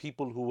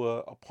people who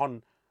were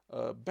upon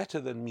better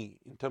than me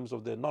in terms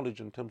of their knowledge,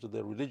 in terms of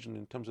their religion,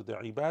 in terms of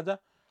their ibadah,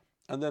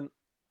 and then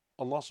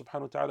Allah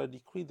subhanahu wa ta'ala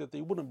decreed that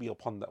they wouldn't be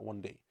upon that one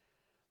day,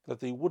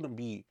 that they wouldn't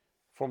be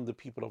from the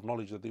people of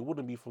knowledge, that they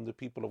wouldn't be from the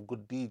people of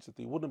good deeds, that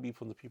they wouldn't be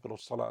from the people of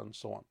salah, and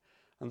so on.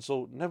 And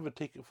so never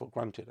take it for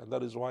granted. And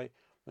that is why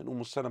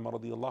when Salama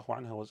radiallahu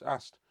anha was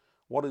asked,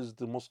 what is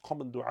the most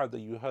common dua that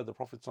you heard the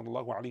Prophet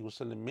sallallahu alaihi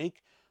wasallam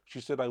make? She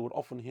said, I would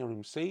often hear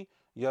him say,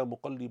 Ya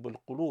muqallib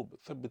al-qulub,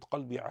 thabbit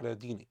qalbi ala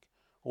dinik.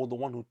 Or the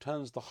one who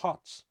turns the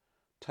hearts,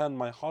 turn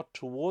my heart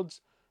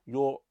towards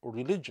your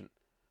religion,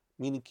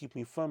 meaning keep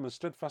me firm and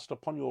steadfast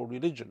upon your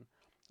religion.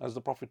 As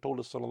the Prophet told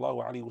us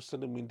sallallahu alaihi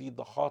wasallam, indeed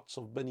the hearts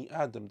of Bani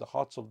Adam, the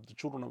hearts of the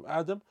children of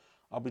Adam,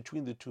 are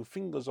between the two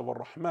fingers of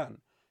Ar-Rahman.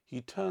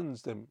 He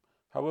turns them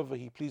however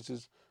he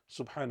pleases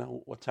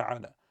subhanahu wa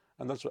ta'ala.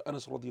 And that's what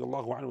Anas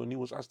radiallahu anhu, when he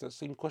was asked that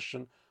same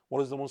question,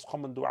 what is the most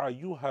common dua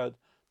you heard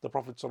the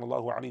Prophet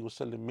sallallahu alaihi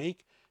wasallam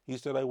make? He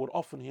said, I would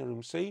often hear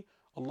him say,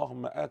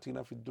 Allahumma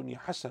atina fi dunya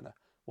hasana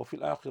wa fil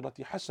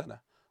akhirati hasana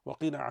wa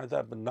qina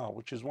adhab an-nar,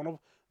 which is one of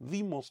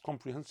the most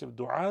comprehensive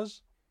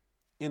du'as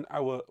in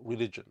our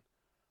religion.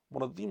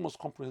 One of the most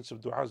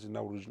comprehensive du'as in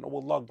our religion. Oh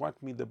Allah,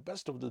 grant me the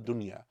best of the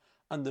dunya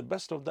and the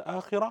best of the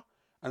akhirah,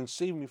 and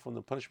save me from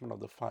the punishment of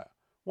the fire.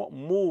 What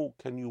more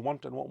can you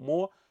want, and what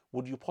more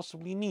would you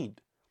possibly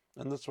need?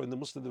 And that's why in the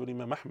Musnad of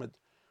Imam Ahmad,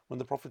 when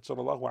the Prophet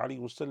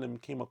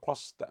ﷺ came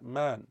across that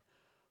man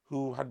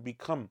who had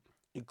become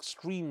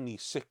extremely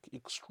sick,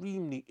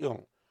 extremely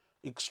ill,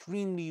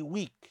 extremely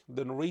weak,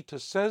 the narrator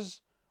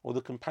says, or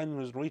the companion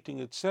who is narrating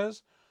it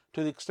says,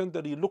 to the extent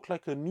that he looked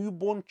like a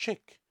newborn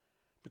chick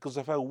because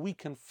of how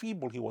weak and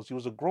feeble he was. He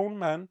was a grown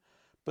man,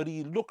 but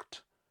he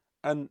looked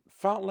and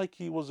felt like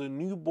he was a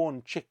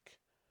newborn chick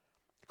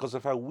because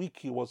of how weak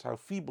he was, how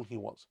feeble he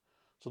was.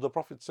 So the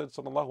Prophet said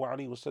sallallahu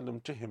alaihi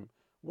wasallam to him,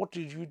 what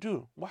did you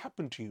do? What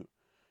happened to you?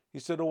 He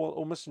said,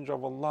 O Messenger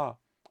of Allah,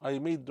 I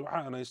made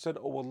dua and I said,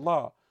 Oh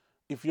Allah,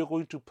 if you're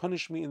going to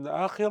punish me in the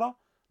akhirah,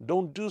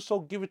 don't do so,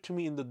 give it to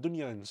me in the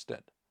dunya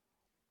instead.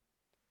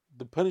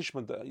 The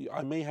punishment that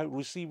I may have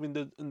received in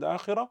the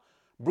akhirah,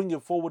 bring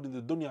it forward in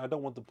the dunya. I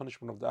don't want the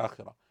punishment of the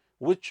akhirah.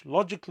 Which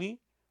logically,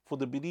 for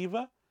the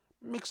believer,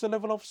 makes a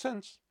level of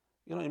sense.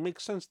 You know, it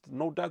makes sense.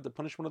 No doubt the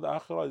punishment of the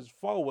akhirah is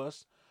far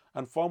worse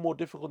and far more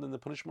difficult than the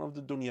punishment of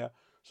the dunya.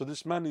 So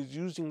this man is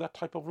using that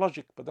type of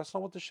logic, but that's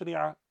not what the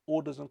Sharia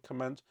orders and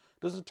commands.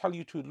 It doesn't tell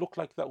you to look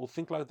like that or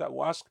think like that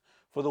or ask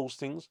for those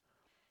things.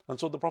 And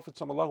so the Prophet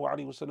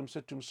ﷺ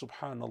said to him,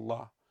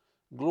 Subhanallah,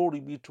 glory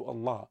be to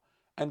Allah.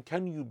 And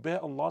can you bear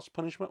Allah's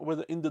punishment,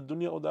 whether in the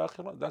dunya or the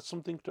akhirah? That's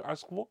something to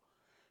ask for.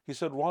 He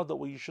said, rather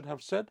what you should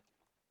have said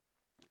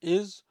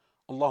is,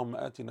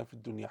 Allahumma atina fi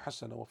dunya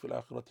hasana wa fil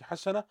akhirati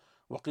hasana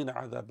wa qina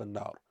adhab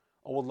an-nar.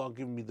 Oh Allah,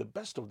 give me the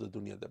best of the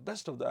dunya, the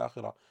best of the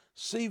akhirah.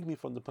 Save me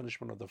from the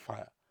punishment of the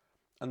fire.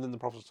 And then the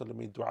Prophet ﷺ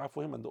made dua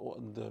for him, and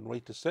the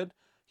narrator said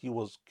he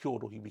was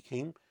cured, or he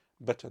became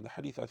better. And the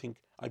hadith,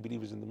 I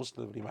believe, is in the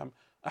Musnad of Imam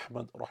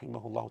Ahmad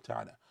rahimahullah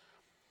ta'ala.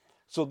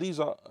 So these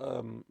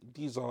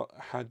are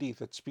hadith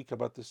that speak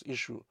about this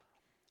issue,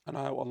 and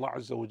how Allah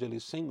Azza wa Jalla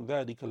is saying,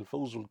 ذَلِكَ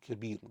الْفَوْزُ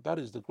الْكَبِيرُ. That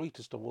is the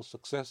greatest of all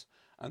success,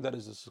 and that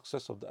is the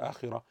success of the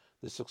akhirah,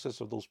 the success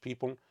of those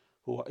people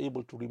who are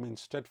able to remain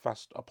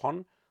steadfast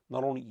upon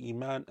not only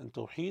iman and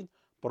tawheed,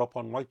 but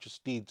upon righteous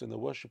deeds and the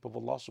worship of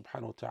Allah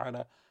subhanahu wa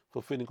ta'ala,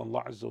 fulfilling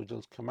Allah Azza wa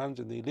Jalla's commands,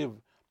 and they live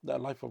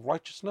that life of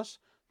righteousness,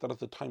 that at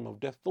the time of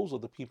death, those are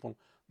the people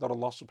that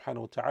Allah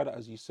subhanahu wa ta'ala,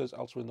 as He says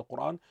elsewhere in the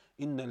Quran,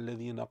 إِنَّ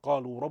الَّذِينَ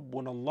قَالُوا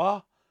رَبُّنَا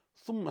اللَّهُ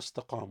ثُمَّ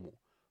اسْتَقَامُوا.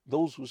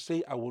 Those who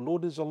say our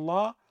Lord is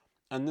Allah,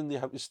 and then they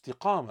have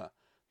istiqamah,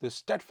 they're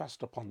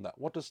steadfast upon that.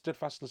 What does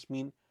steadfastness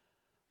mean?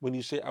 When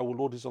you say our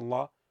Lord is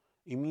Allah,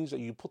 it means that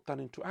you put that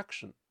into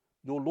action.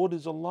 Your Lord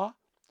is Allah,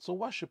 so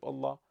worship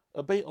Allah,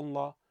 obey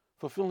Allah,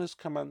 fulfill His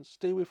commands,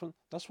 stay away from.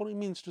 That's what it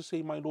means to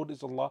say my Lord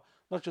is Allah,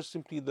 not just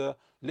simply the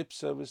lip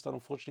service that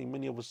unfortunately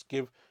many of us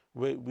give,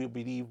 where we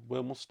believe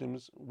we're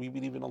Muslims, we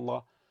believe in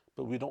Allah,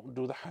 but we don't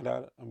do the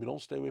halal, and we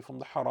don't stay away from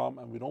the haram,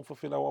 and we don't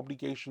fulfill our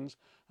obligations,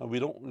 and we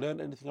don't learn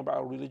anything about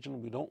our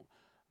religion.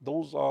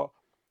 Those are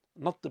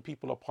not the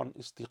people upon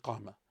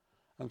istiqamah.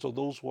 And so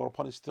those who are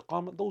upon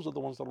istiqamah, those are the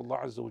ones that Allah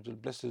Azza wa Jal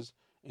blesses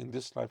in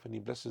this life, and He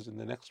blesses in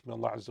the next. May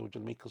Allah Azza wa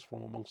Jal make us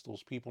from amongst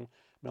those people.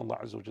 May Allah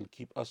Azza wa Jal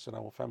keep us and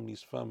our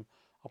families firm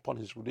upon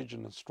His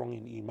religion and strong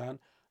in iman.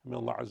 May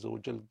Allah Azza wa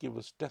Jal give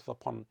us death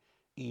upon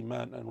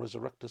iman and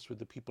resurrect us with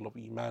the people of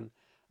iman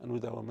and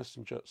with our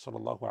Messenger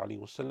sallallahu alaihi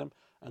wasallam,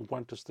 and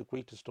grant us the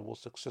greatest of all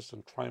success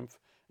and triumph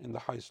in the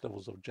highest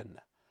levels of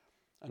Jannah.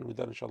 And with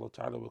that, inshallah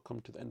ta'ala, we'll come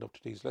to the end of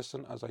today's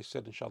lesson. As I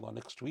said, inshallah,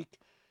 next week,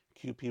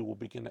 QP will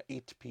begin at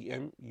 8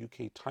 p.m.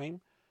 UK time.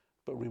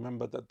 But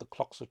remember that the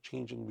clocks are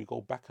changing. We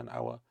go back an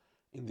hour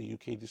in the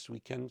UK this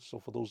weekend. So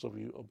for those of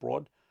you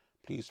abroad,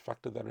 please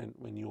factor that in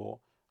when you're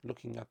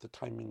looking at the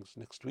timings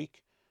next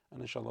week.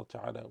 And inshallah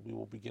ta'ala, we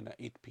will begin at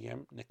 8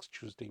 p.m. next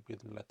Tuesday,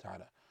 bi'idhnillah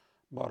ta'ala.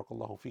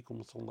 Barakallahu feekum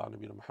wa sallallahu ala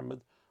nabiyyina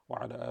Muhammad wa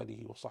ala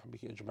alihi wa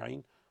sahbihi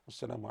ajma'in.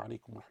 Wassalamu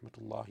alaikum wa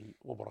rahmatullahi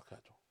wa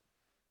barakatuh.